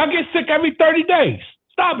time. Y'all get sick every 30 days.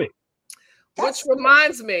 Stop it. Which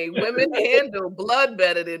reminds me, women handle blood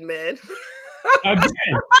better than men. Again.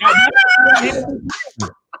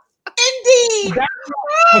 Indeed.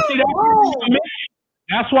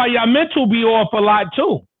 That's why your mental be off a lot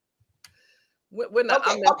too. We're not,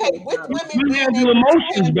 okay. With women we handle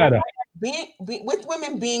emotions better. With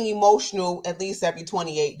women being emotional at least every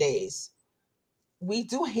 28 days, we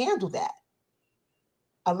do handle that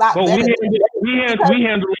a lot but better. We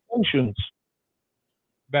handle emotions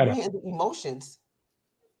better. We handle emotions.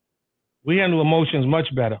 We handle emotions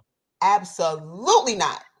much better. Absolutely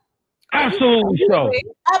not. Absolutely so.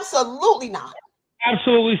 Absolutely not.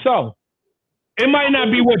 Absolutely so. It might not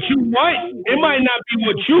be what you want. It might not be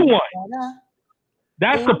what you want.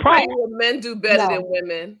 That's the problem. Men do better than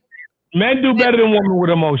women. Men do better than women with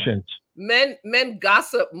emotions. Men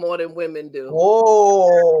gossip more than women do.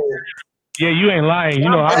 Oh. Yeah, you ain't lying. You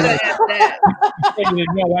know, I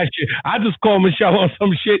just called Michelle on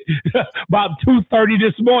some shit about 2:30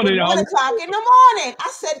 this morning. 1 o'clock in the morning. I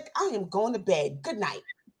said, I am going to bed. Good night.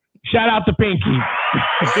 Shout out to Pinky.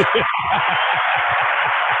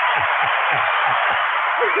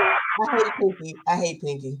 I hate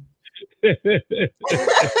Pinky.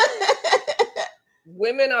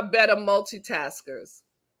 Women are better multitaskers.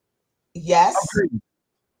 Yes. Agreed.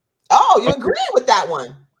 Oh, you agree with that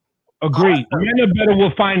one? Agreed. Awesome. Men are better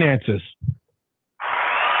with finances.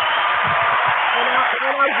 And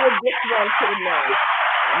I'll give this one to the men.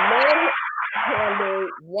 Men handle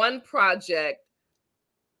one project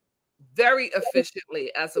very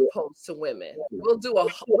efficiently as opposed to women. We'll do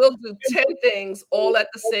 10 things all at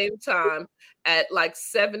the same time at like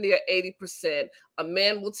 70 or 80%. A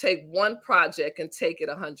man will take one project and take it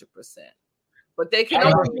 100%. But they can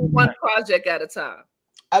only do one project at a time.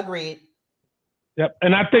 Agreed. Yep.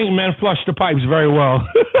 And I think men flush the pipes very well.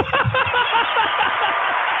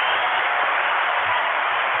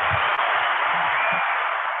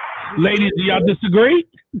 Ladies, do y'all disagree?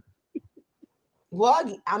 Well,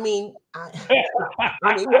 I mean,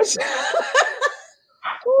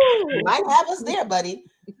 might have us there, buddy.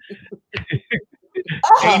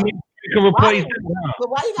 But why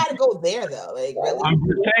you gotta go there though? Like, really? I'm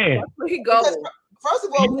just saying. Because first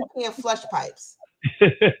of all, we can't flush pipes.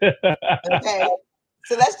 Okay,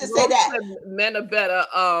 so let's just say that men are better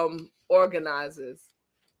organizers.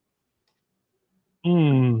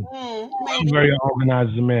 I'm very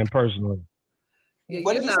organized as a man personally. Yeah,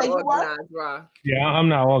 what did you say you are? Yeah, I'm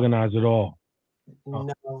not organized at all. No,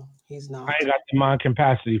 he's not. I ain't got the mind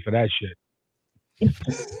capacity for that shit.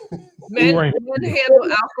 Men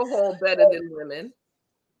handle alcohol better than women.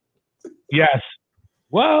 Yes.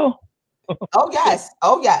 Well. Oh yes.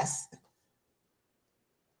 Oh yes.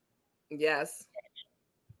 Yes.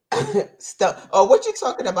 What you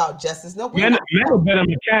talking about, Justice? No, men are better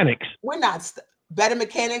mechanics. We're not better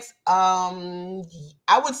mechanics. I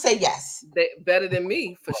would say yes. They better than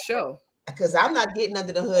me for sure. Because I'm not getting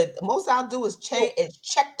under the hood. Most I'll do is check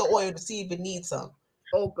the oil to see if it needs some.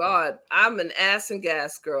 Oh God, I'm an ass and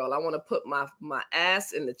gas girl. I want to put my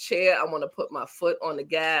ass in the chair. I want to put my foot on the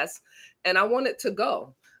gas, and I want it to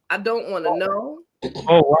go. I don't want to know.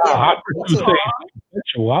 Oh wow! I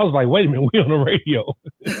was like, wait a minute, we on the radio.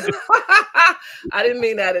 I didn't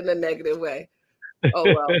mean that in a negative way. Oh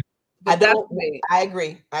well. But that's me. I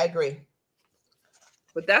agree.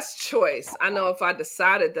 But that's choice. I know if I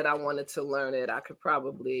decided that I wanted to learn it, I could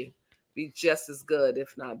probably be just as good,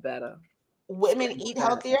 if not better. Women eat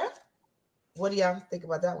healthier? What do y'all think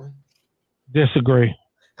about that one? Disagree.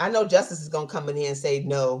 I know Justice is gonna come in here and say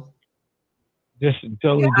no. I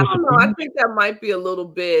don't know. I think that might be a little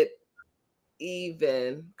bit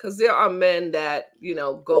even because there are men that,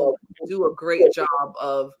 go do a great job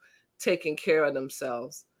of taking care of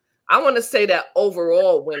themselves. I want to say that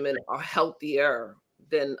overall women are healthier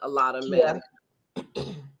than a lot of men. Yeah.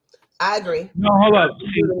 I agree. No, hold up.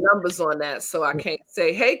 Do the numbers on that, so I can't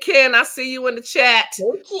say, "Hey, Ken, I see you in the chat." Hey,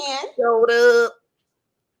 Ken. Showed up.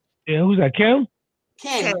 Yeah, who's that? Kim?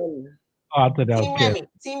 Ken. Oh, I thought that was Kim. Remy.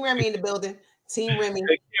 Team Remy in the building. Team Remy.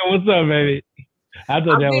 Hey, Kim, what's up, baby? I thought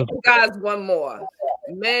I'll that give was. you guys one more.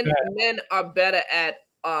 Men are better at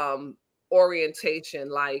orientation,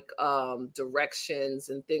 like directions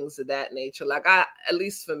and things of that nature. Like at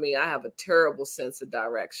least for me, I have a terrible sense of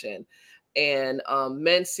direction. And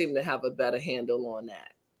men seem to have a better handle on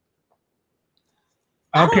that.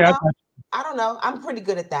 Okay. I don't know. I'm pretty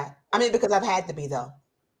good at that. I mean, because I've had to be, though.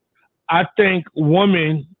 I think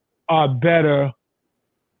women are better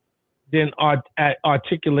than at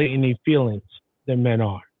articulating their feelings than men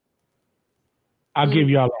are. I'll give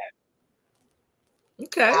y'all that.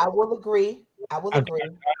 Okay. I will agree. I'll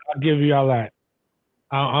give y'all that.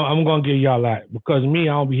 I'm going to give y'all that because me,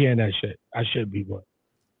 I don't be hearing that shit. I should be, but.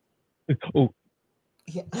 Oh.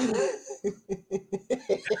 Yeah.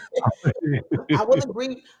 I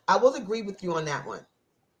will agree with you on that one.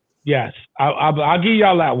 Yes, I'll give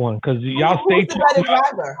y'all that one because y'all stay. Who's the better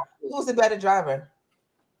driver? Who's the better driver?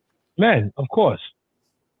 Men, of course.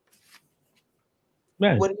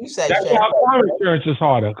 Men. What do you say? That's why car insurance is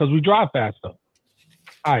harder because we drive faster.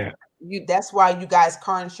 Higher. That's why you guys'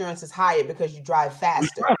 car insurance is higher because you drive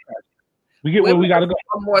faster. We get where we gotta go.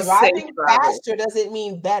 Driving faster doesn't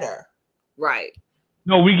mean better. Right.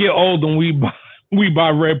 No, we get old and we buy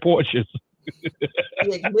red Porsches.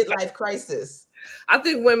 Midlife crisis. I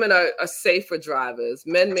think women are safer drivers.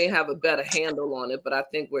 Men may have a better handle on it, but I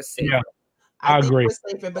think we're safer. Yeah, I agree. We're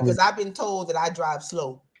safer because I've been told that I drive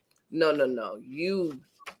slow. No.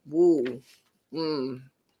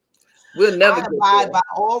 We'll never abide by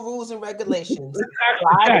all rules and regulations.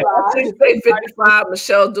 I say 55.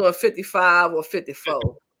 Michelle doing 55 or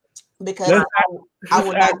 54. Because I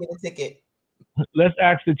will not get a ticket. Let's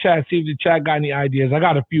ask the chat, see if the chat got any ideas. I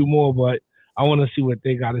got a few more, but I want to see what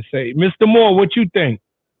they got to say. Mr. Moore, what you think?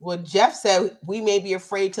 Well, Jeff said we may be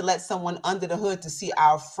afraid to let someone under the hood to see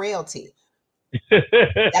our frailty.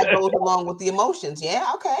 That goes along with the emotions. Yeah,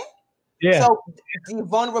 okay. Yeah. So the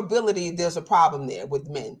vulnerability, there's a problem there with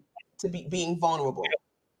men to be being vulnerable.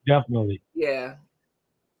 Definitely. Yeah.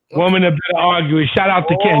 Woman are better arguing. Shout out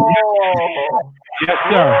to Ken. Yes,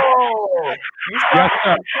 sir. Yes,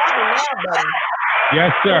 sir.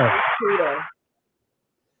 Yes, sir.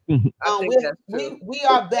 We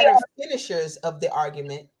are better finishers of the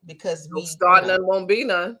argument because we start none won't be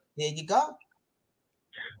none. There you go.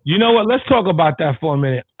 You know what? Let's talk about that for a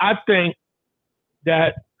minute. I think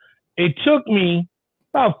that it took me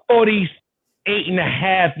about 48 and a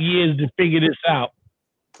half years to figure this out.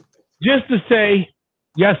 Just to say,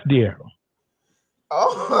 yes, dear.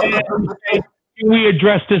 Oh. And can we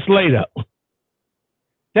address this later?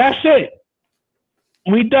 That's it.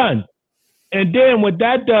 We done. And then what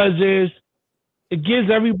that does is it gives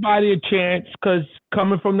everybody a chance because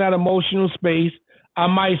coming from that emotional space, I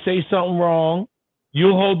might say something wrong.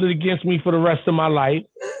 You'll hold it against me for the rest of my life.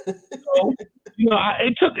 So,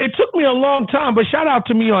 it took me a long time, but shout out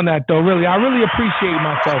to me on that though. Really, I really appreciate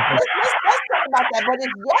myself. Let's talk about that. But is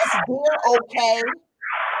yes, dear, okay?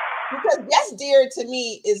 Because yes, dear, to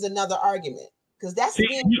me is another argument. Because that's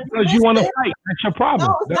because you want to fight. That's your problem.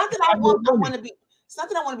 No, it's not that I want to be. It's not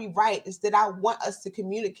that I want to be right. It's that I want us to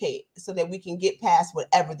communicate so that we can get past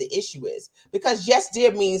whatever the issue is. Because yes,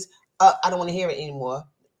 dear means I don't want to hear it anymore.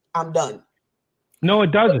 I'm done. No,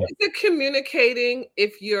 it doesn't. Is it communicating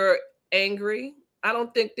if you're angry? I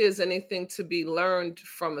don't think there's anything to be learned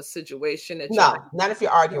from a situation. Not if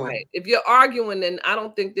you're arguing. Right. If you're arguing, then I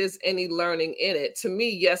don't think there's any learning in it. To me,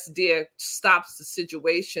 yes, dear stops the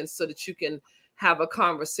situation so that you can have a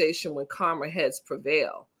conversation when calmer heads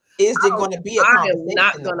prevail. Is there going to be a conversation?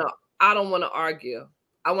 I don't want to argue.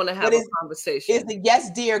 I want to have a conversation. Is the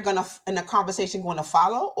yes, dear and the conversation going to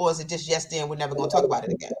follow, or is it just yes, dear and we're never going to talk about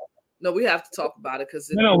it again? No, we have to talk about it because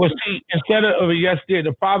instead of a yes, dear,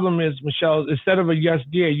 the problem is, Michelle, instead of a yes,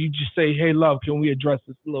 dear, you just say, hey, love, can we address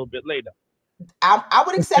this a little bit later? I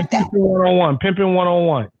would accept that. Pimping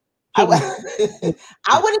 101. I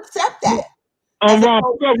would accept that. Ron,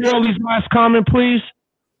 put up Raleigh's last comment, please.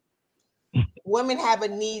 Women have a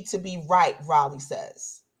need to be right, Raleigh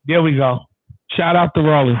says. There we go. Shout out to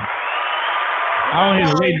Raleigh. I don't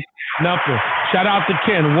hear the lady nothing. Shout out to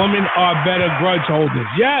Ken. Women are better grudge holders.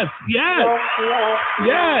 Yes.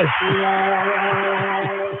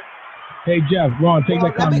 Hey, Jeff, Ron, take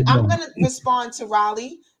that comment. I'm going to respond to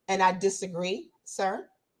Raleigh, and I disagree, sir.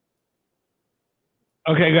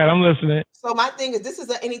 Okay, good. I'm listening. So my thing is, this is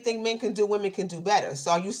anything men can do, women can do better.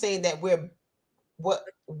 So are you saying that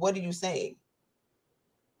what are you saying?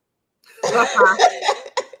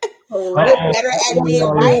 We're better at being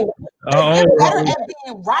right. If we're better at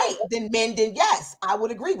being right than men, then yes, I would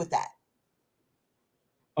agree with that.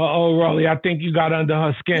 Raleigh, I think you got under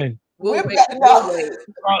her skin. We're better. No.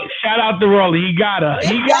 Shout out to Raleigh. He got her.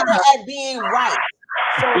 We're better at being right.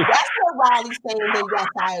 So that's what Raleigh's saying. Then yes,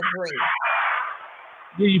 I agree.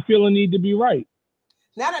 Do you feel a need to be right?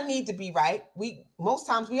 Not a need to be right. Most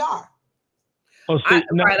times we are. I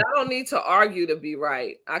don't need to argue to be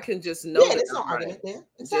right. I can just know. Yeah, there's no argument there.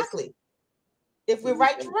 Exactly. If we're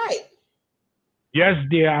right, you're right. Yes,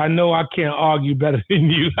 dear. I know I can't argue better than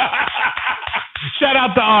you. Shout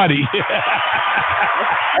out to Artie.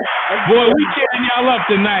 Boy, we tearing y'all up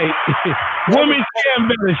tonight. Women can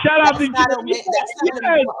better. Shout out to you. That's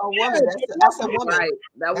not a woman. That's a woman. Right.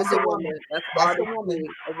 That was a woman. That's a woman.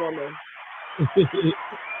 A woman.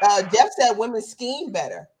 Jeff said women scheme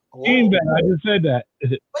better. Scheme better. I just said that.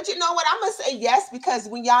 But you know what? I'm going to say yes, because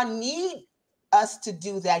when y'all need us to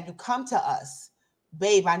do that, you come to us.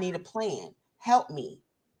 Babe, I need a plan. Help me.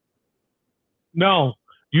 No,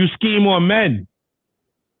 you scheme on men.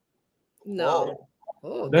 No.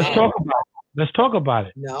 Let's talk about it. Let's talk about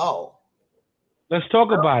it. No. Let's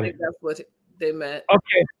talk about it. That's what they meant.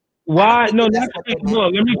 Okay. Why? No,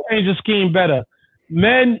 look, let me change the scheme better.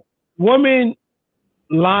 Women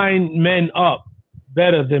line men up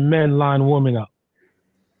better than men line women up.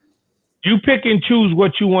 You pick and choose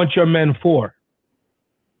what you want your men for.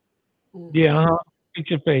 Yeah, Get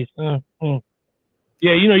your face.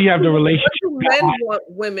 Yeah, you have the relationship. What do men want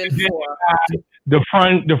women for?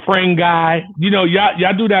 The friend guy.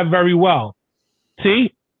 Y'all do that very well.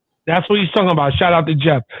 See? That's what he's talking about. Shout out to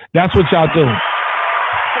Jeff. That's what y'all do. So do you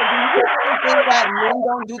think that men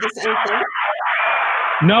don't do the same thing?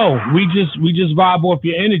 No, we just vibe off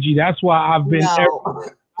your energy. That's why I've been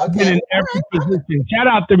in every position. Shout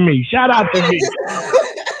out to me.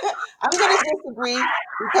 I'm gonna disagree,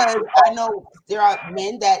 because I know there are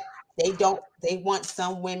men that they want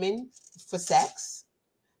some women for sex.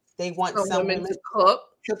 They want some women to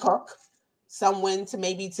cook. Some women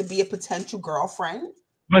to be a potential girlfriend.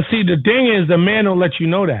 But see, the thing is, the man will let you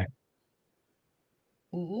know that.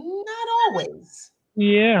 Not always.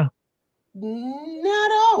 Yeah.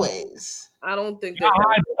 Not always. I don't think that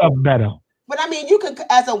stuff better. But I mean, you can,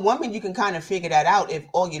 as a woman, you can kind of figure that out if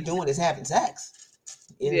all you're doing is having sex.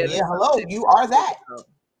 Hello, you are that.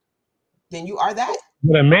 Then you are that.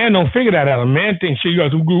 But a man don't figure that out. A man thinks you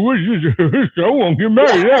got some good wishes. I won't get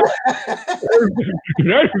married.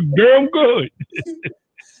 That's damn good.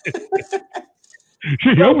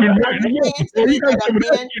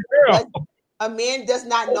 A man does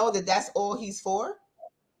not know that that's all he's for.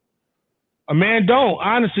 A man don't,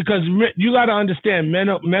 honestly, because you got to understand, men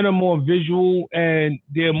are more visual and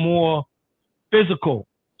they're more physical.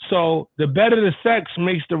 So the better the sex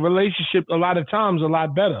makes the relationship a lot of times a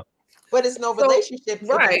lot better. But it's no relationship,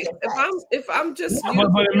 right? If I'm just, but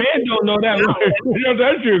a man don't know that.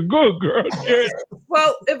 That's your good girl.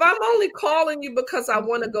 Well, if I'm only calling you because I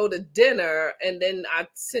want to go to dinner and then I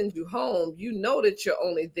send you home, you know that you're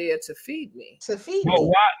only there to feed me.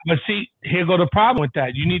 But see, here go the problem with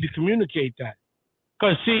that. You need to communicate that.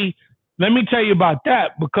 Because see, let me tell you about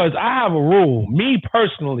that. Because I have a rule. Me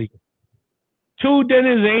personally, 2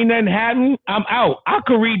 dinners ain't nothing happening, I'm out. I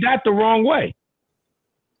could read that the wrong way.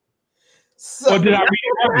 So, or did I read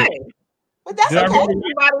it right? But that's okay.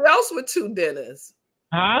 Somebody else with 2 dinners.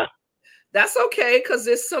 Huh? That's okay, because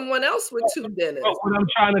there's someone else with 2 dinners. But what I'm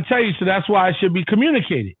trying to tell you, so that's why it should be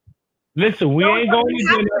communicated. Listen, we ain't going to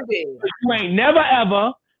dinner. You ain't never,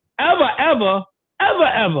 ever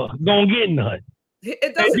gonna get none.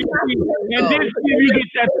 It doesn't and then you get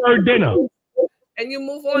that 3rd dinner. And you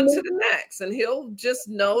move on to the next, and he'll just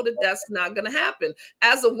know that that's not going to happen.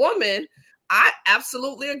 As a woman, I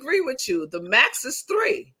absolutely agree with you. The max is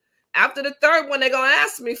 3. After the 3rd one, they're going to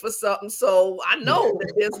ask me for something. So I know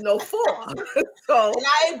that there's no 4. And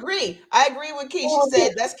I agree. I agree with Keith. She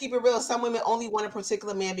said, let's keep it real. Some women only want a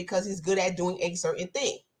particular man because he's good at doing a certain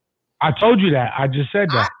thing. I told you that. I just said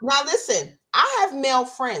that. Now listen, I have male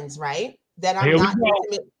friends, right? That I'm not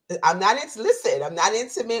intimate. I'm not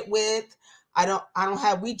intimate with. I don't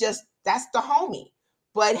have. That's the homie.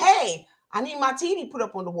 But hey, I need my TV put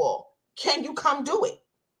up on the wall. Can you come do it?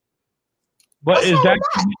 But is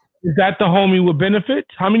that the homie with benefits?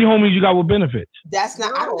 How many homies you got with benefits? That's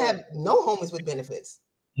not. I don't have no homies with benefits.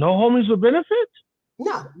 No homies with benefits?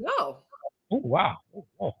 No. No. Oh wow.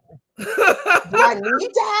 Oh. Do I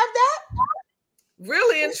need to have that?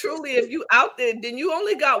 Really and truly, if you out there, then you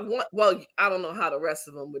only got one. Well, I don't know how the rest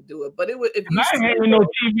of them would do it, but it would. If you I ain't having no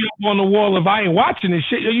TV up on the wall if I ain't watching this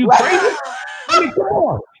shit. Are you crazy? I mean, come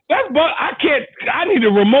on. I can't. I need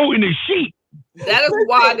a remote in the sheet. That is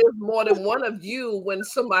why there's more than one of you when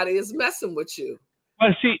somebody is messing with you.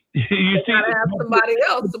 But see, you gotta have somebody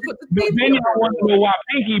else to put the TV then you want to know why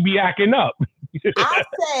Pinky be acting up. I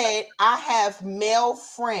said I have male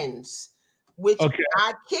friends which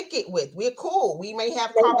I kick it with. We're cool. We may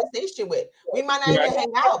have conversation with. We might not even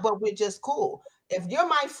hang out, but we're just cool. If you're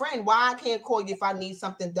my friend, why I can't call you if I need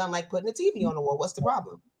something done, like putting a TV on the wall? What's the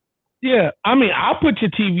problem? Yeah, I mean, I'll put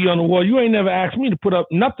your TV on the wall. You ain't never asked me to put up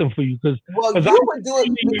nothing for you because you would do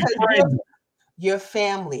it because your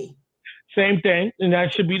family. Same thing, and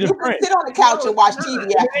that should be the friend. Sit on the couch and watch TV.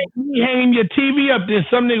 You hanging your TV up there.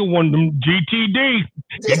 Some nigga want them GTD.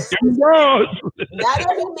 Not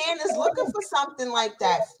every man is looking for something like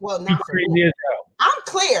that. Well, not for me. I'm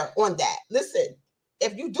clear on that. Listen,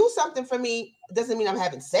 if you do something for me, it doesn't mean I'm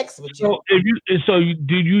having sex with you.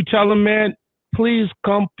 Did you tell him, man, please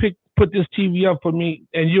come put this TV up for me,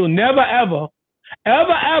 and you'll never ever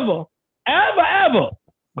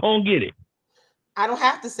gonna get it. I don't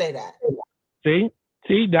have to say that.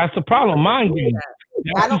 See, that's the problem. Mind game.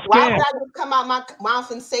 Why would I just come out my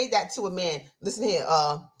mouth and say that to a man? Listen here,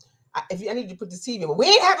 I need you to put this TV in. We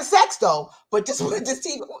ain't having sex though, but just put this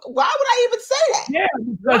TV. Why would I even say that? Yeah,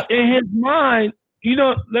 because in his mind,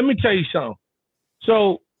 let me tell you something.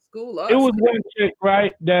 So it was one chick,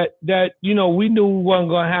 right? That we knew wasn't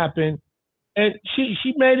gonna happen, and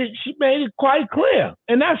she made it quite clear,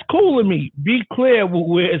 and that's cool to me. Be clear with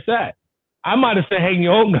where it's at. I might have said hang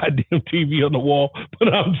your own goddamn TV on the wall,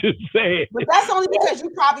 but I'm just saying. But that's only because you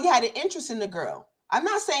probably had an interest in the girl. I'm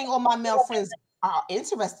not saying all my male friends are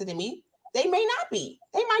interested in me. They may not be.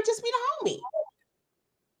 They might just be the homie.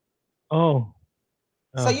 Oh.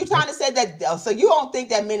 So you're trying to say that? So you don't think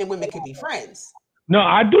that men and women could be friends? No,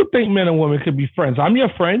 I do think men and women could be friends. I'm your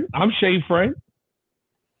friend. I'm Shay's friend.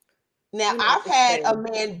 Now I've had a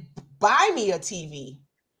man buy me a TV.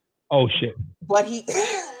 Oh shit! But he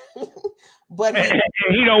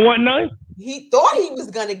don't want none. He thought he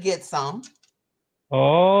was gonna get some.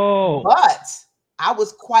 Oh, but I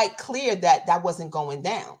was quite clear that wasn't going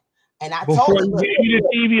down, and I told him, "Gave you the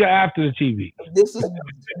TV or after the TV?" This was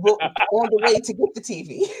on the way to get the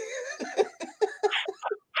TV.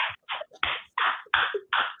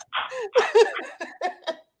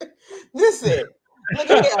 Listen, look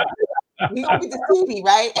at him. We gonna get the TV,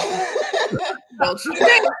 right? Don't you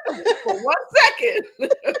think for 1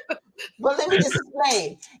 second? But let me just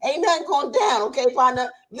explain. Ain't nothing going down, okay,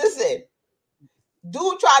 partner? Listen,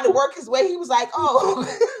 dude tried to work his way. He was like, "Oh,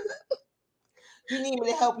 you need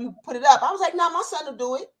me to help you put it up?" I was like, "No, my son will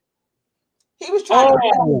do it." He was trying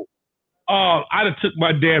to. I'd have took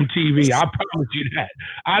my damn TV. I promise you that.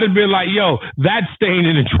 I'd have been like, "Yo, that's staying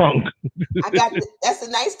in the trunk." That's a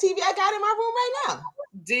nice TV I got in my room right now.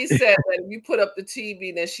 D said that if you put up the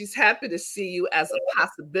TV, then she's happy to see you as a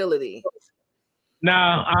possibility.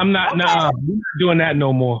 Nah, I'm not. Okay. Nah, we're not doing that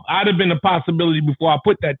no more. I'd have been a possibility before I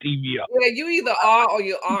put that TV up. Yeah, you either are or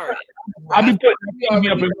you aren't. I'll be putting the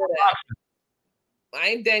TV up in my box. I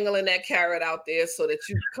ain't dangling that carrot out there so that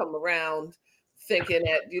you come around thinking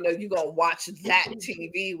that you're gonna watch that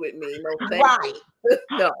TV with me. No, thank you.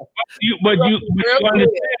 No. You understand.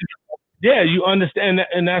 Yeah, you understand that,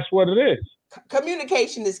 and that's what it is.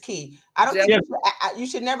 Communication is key. I don't think you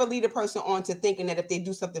should never lead a person on to thinking that if they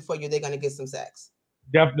do something for you, they're going to get some sex.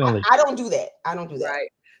 Definitely. I don't do that.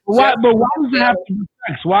 Right. Why? But why does it have to be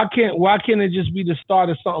sex? Why can't it just be the start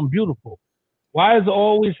of something beautiful? Why does it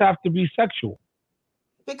always have to be sexual?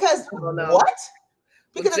 Because what?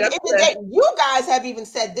 Because at the end of the day, you guys have even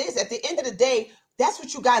said this. At the end of the day, that's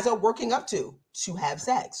what you guys are working up to have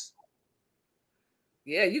sex.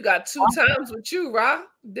 Yeah, you got 2 times with you, Ra.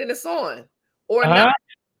 Then it's on. Or not.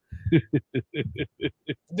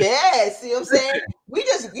 Yeah, see what I'm saying? We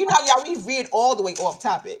just, y'all, we veered all the way off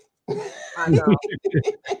topic. I know.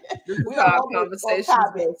 We have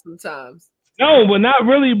conversations sometimes. No, but not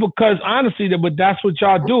really, because honestly, but that's what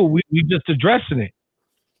y'all do. We just addressing it.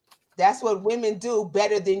 That's what women do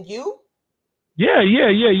better than you? Yeah.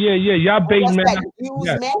 Y'all baiting men. Use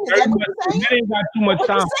men? Is that what you're saying? Men ain't got too much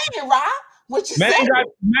time. What you saying, Rob? What you Men say?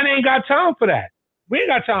 ain't got time for that. We ain't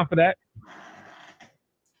got time for that.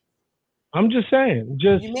 I'm just saying.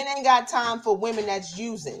 Just You men ain't got time for women that's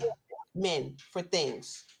using men for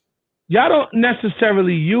things. y'all don't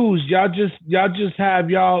necessarily use. Y'all just have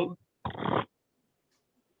y'all.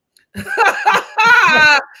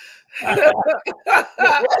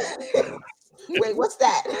 Wait, what's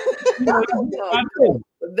that?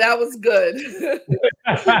 That was good.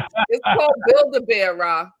 It's called Build-A-Bear,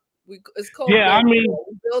 Ra. It's called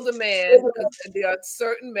Build a Man, because there are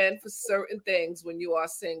certain men for certain things when you are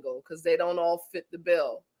single, because they don't all fit the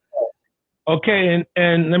bill. Okay,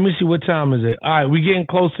 and let me see, what time is it? All right, we're getting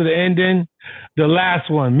close to the ending. The last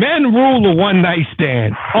one. Men rule the one night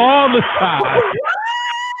stand all the time.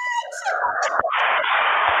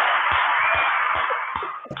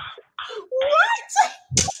 What?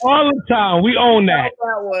 All the time. We own that.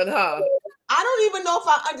 That one, huh? I don't even know if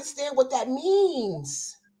I understand what that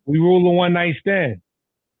means. We rule the one night stand.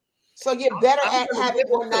 So you're better at having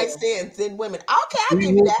one night stands than women. Okay, I'll give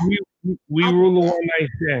you that. We rule the one night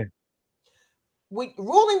stand.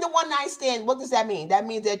 Ruling the one night stand, what does that mean? That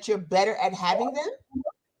means that you're better at having them?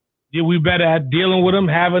 Yeah, we better at dealing with them,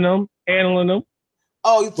 having them, handling them.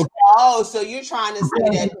 Oh, so you're trying to say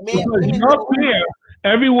that men.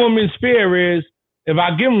 Every woman's fear is, if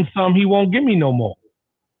I give him some, he won't give me no more.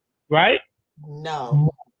 Right?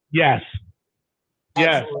 No. Yes.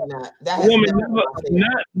 Yes. Not. A woman never,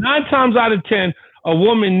 9 times out of 10, a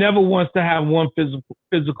woman never wants to have one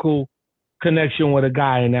physical connection with a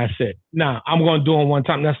guy, and that's it. Nah, I'm going to do it one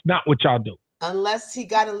time. That's not what y'all do. Unless he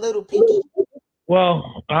got a little pinky.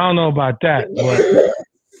 Well, I don't know about that.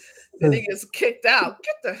 Then he gets kicked out.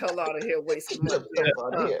 Get the hell out of here, wasting money. You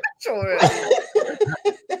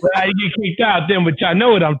get kicked out then, but y'all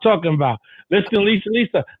know what I'm talking about. Listen,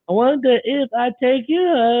 Lisa, I wonder if I take you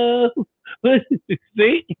home.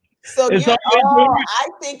 See? So I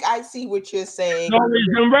think I see what you're saying.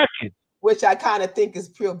 Which I kind of think is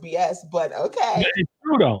pure BS, but okay. It's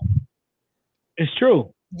true, though. It's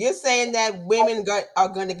true. You're saying that women are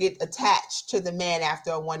going to get attached to the man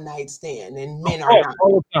after a one night stand, and men are not.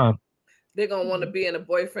 All the time. They're going to want to be in a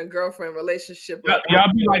boyfriend-girlfriend relationship.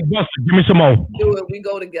 Y'all be like, Buster, give me some more. Do it. We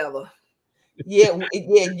go together. Yeah.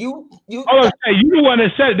 You the one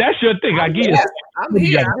that said it. That's your thing. I get it. I'm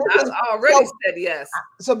here. I already said yes.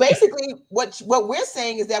 So basically, what we're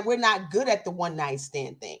saying is that we're not good at the one night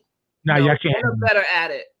stand thing. No, y'all can't. We're better at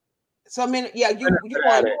it. So I mean, yeah, you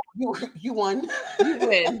won. You won. You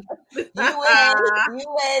win. You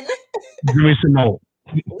win. Give me some more.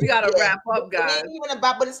 We gotta wrap up, guys.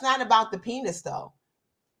 But it's not about the penis, though.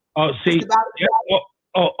 Oh, see.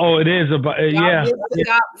 It is about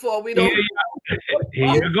Before we don't. Here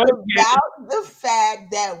you go. About the fact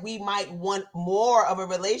that we might want more of a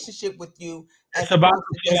relationship with you. It's about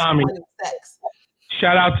the salami. Sex.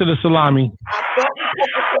 Shout out to the salami. I thought we put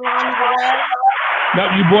the salami around. No,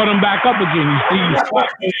 you brought them back up again. You see.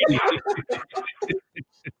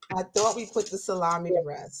 I thought we put the salami to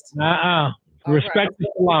rest. Respect the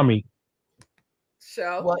salami.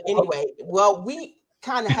 Well, anyway, we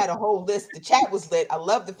kind of had a whole list. The chat was lit. I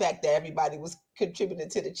love the fact that everybody was contributing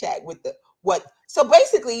to the chat with so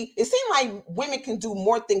basically it seemed like women can do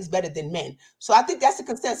more things better than men. So I think that's a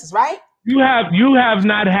consensus, right? You have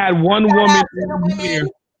not had one woman here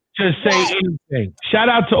to say anything. Shout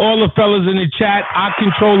out to all the fellas in the chat. I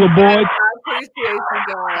control the board. I appreciate you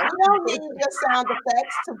guys. You don't need your sound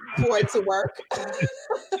effects for it to work.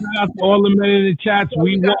 Shout out to all the men in the chats.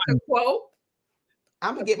 We won.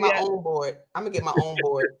 I'm gonna get my own board.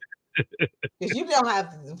 Because you don't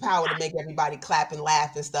have the power to make everybody clap and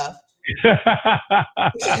laugh and stuff.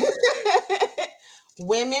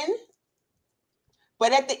 Women,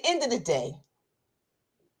 but at the end of the day,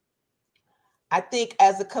 I think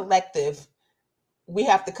as a collective, we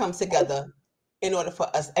have to come together in order for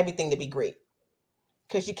everything to be great.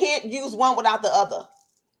 Because you can't use one without the other.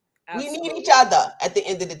 Absolutely. We need each other at the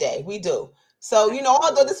end of the day. We do. So,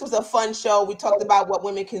 although this was a fun show, we talked about what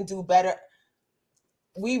women can do better.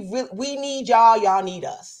 We need y'all. Y'all need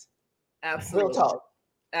us. Absolutely. Real talk.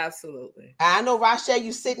 Absolutely. I know, Rasha,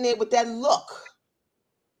 you sitting there with that look.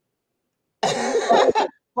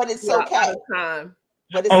 But it's okay.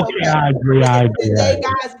 But it's okay. I agree. Today,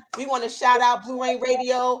 guys, we want to shout out Blue Rain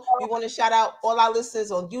Radio. We want to shout out all our listeners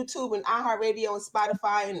on YouTube and iHeartRadio and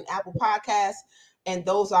Spotify and Apple Podcasts. And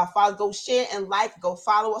those are followers. Go share and like. Go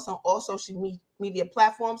follow us on all social media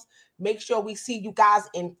platforms. Make sure we see you guys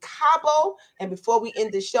in Cabo. And before we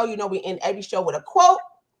end the show, we end every show with a quote.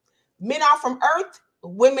 Men are from Earth.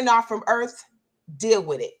 Women are from Earth. Deal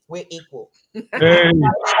with it. We're equal. Hey.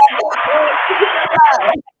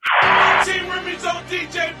 Team Remy's on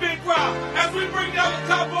DJ Big Rock. As we bring down the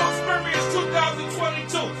Cabo Experience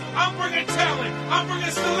 2022, I'm bringing talent, I'm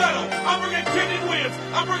bringing stiletto, I'm bringing Kenny Williams,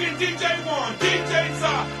 I'm bringing DJ Warren, DJ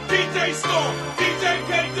Zah, DJ Storm, DJ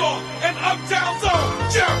K-Dog, and Uptown Zone,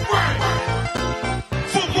 Jeff Ray.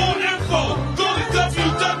 For more info, go to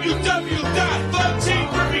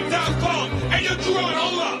www.theteamremy.com and you're drawing,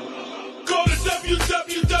 hold up. Go to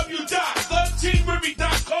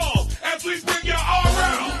www.theteamremy.com as we bring you all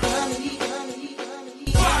around.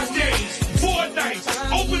 5 days, 4 nights,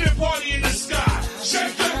 opening party in the sky,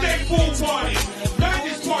 Check Your Day Pool Party,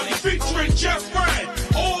 Madness Party featuring Jeff Brand,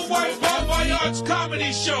 All White Bon Voyage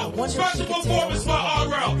Comedy Show, special performance by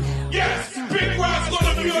RL. Yes, Big Rock's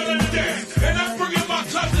gonna be on the day, and I'm bringing my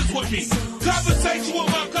cousins with me. Conversation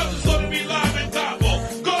with my cousins on the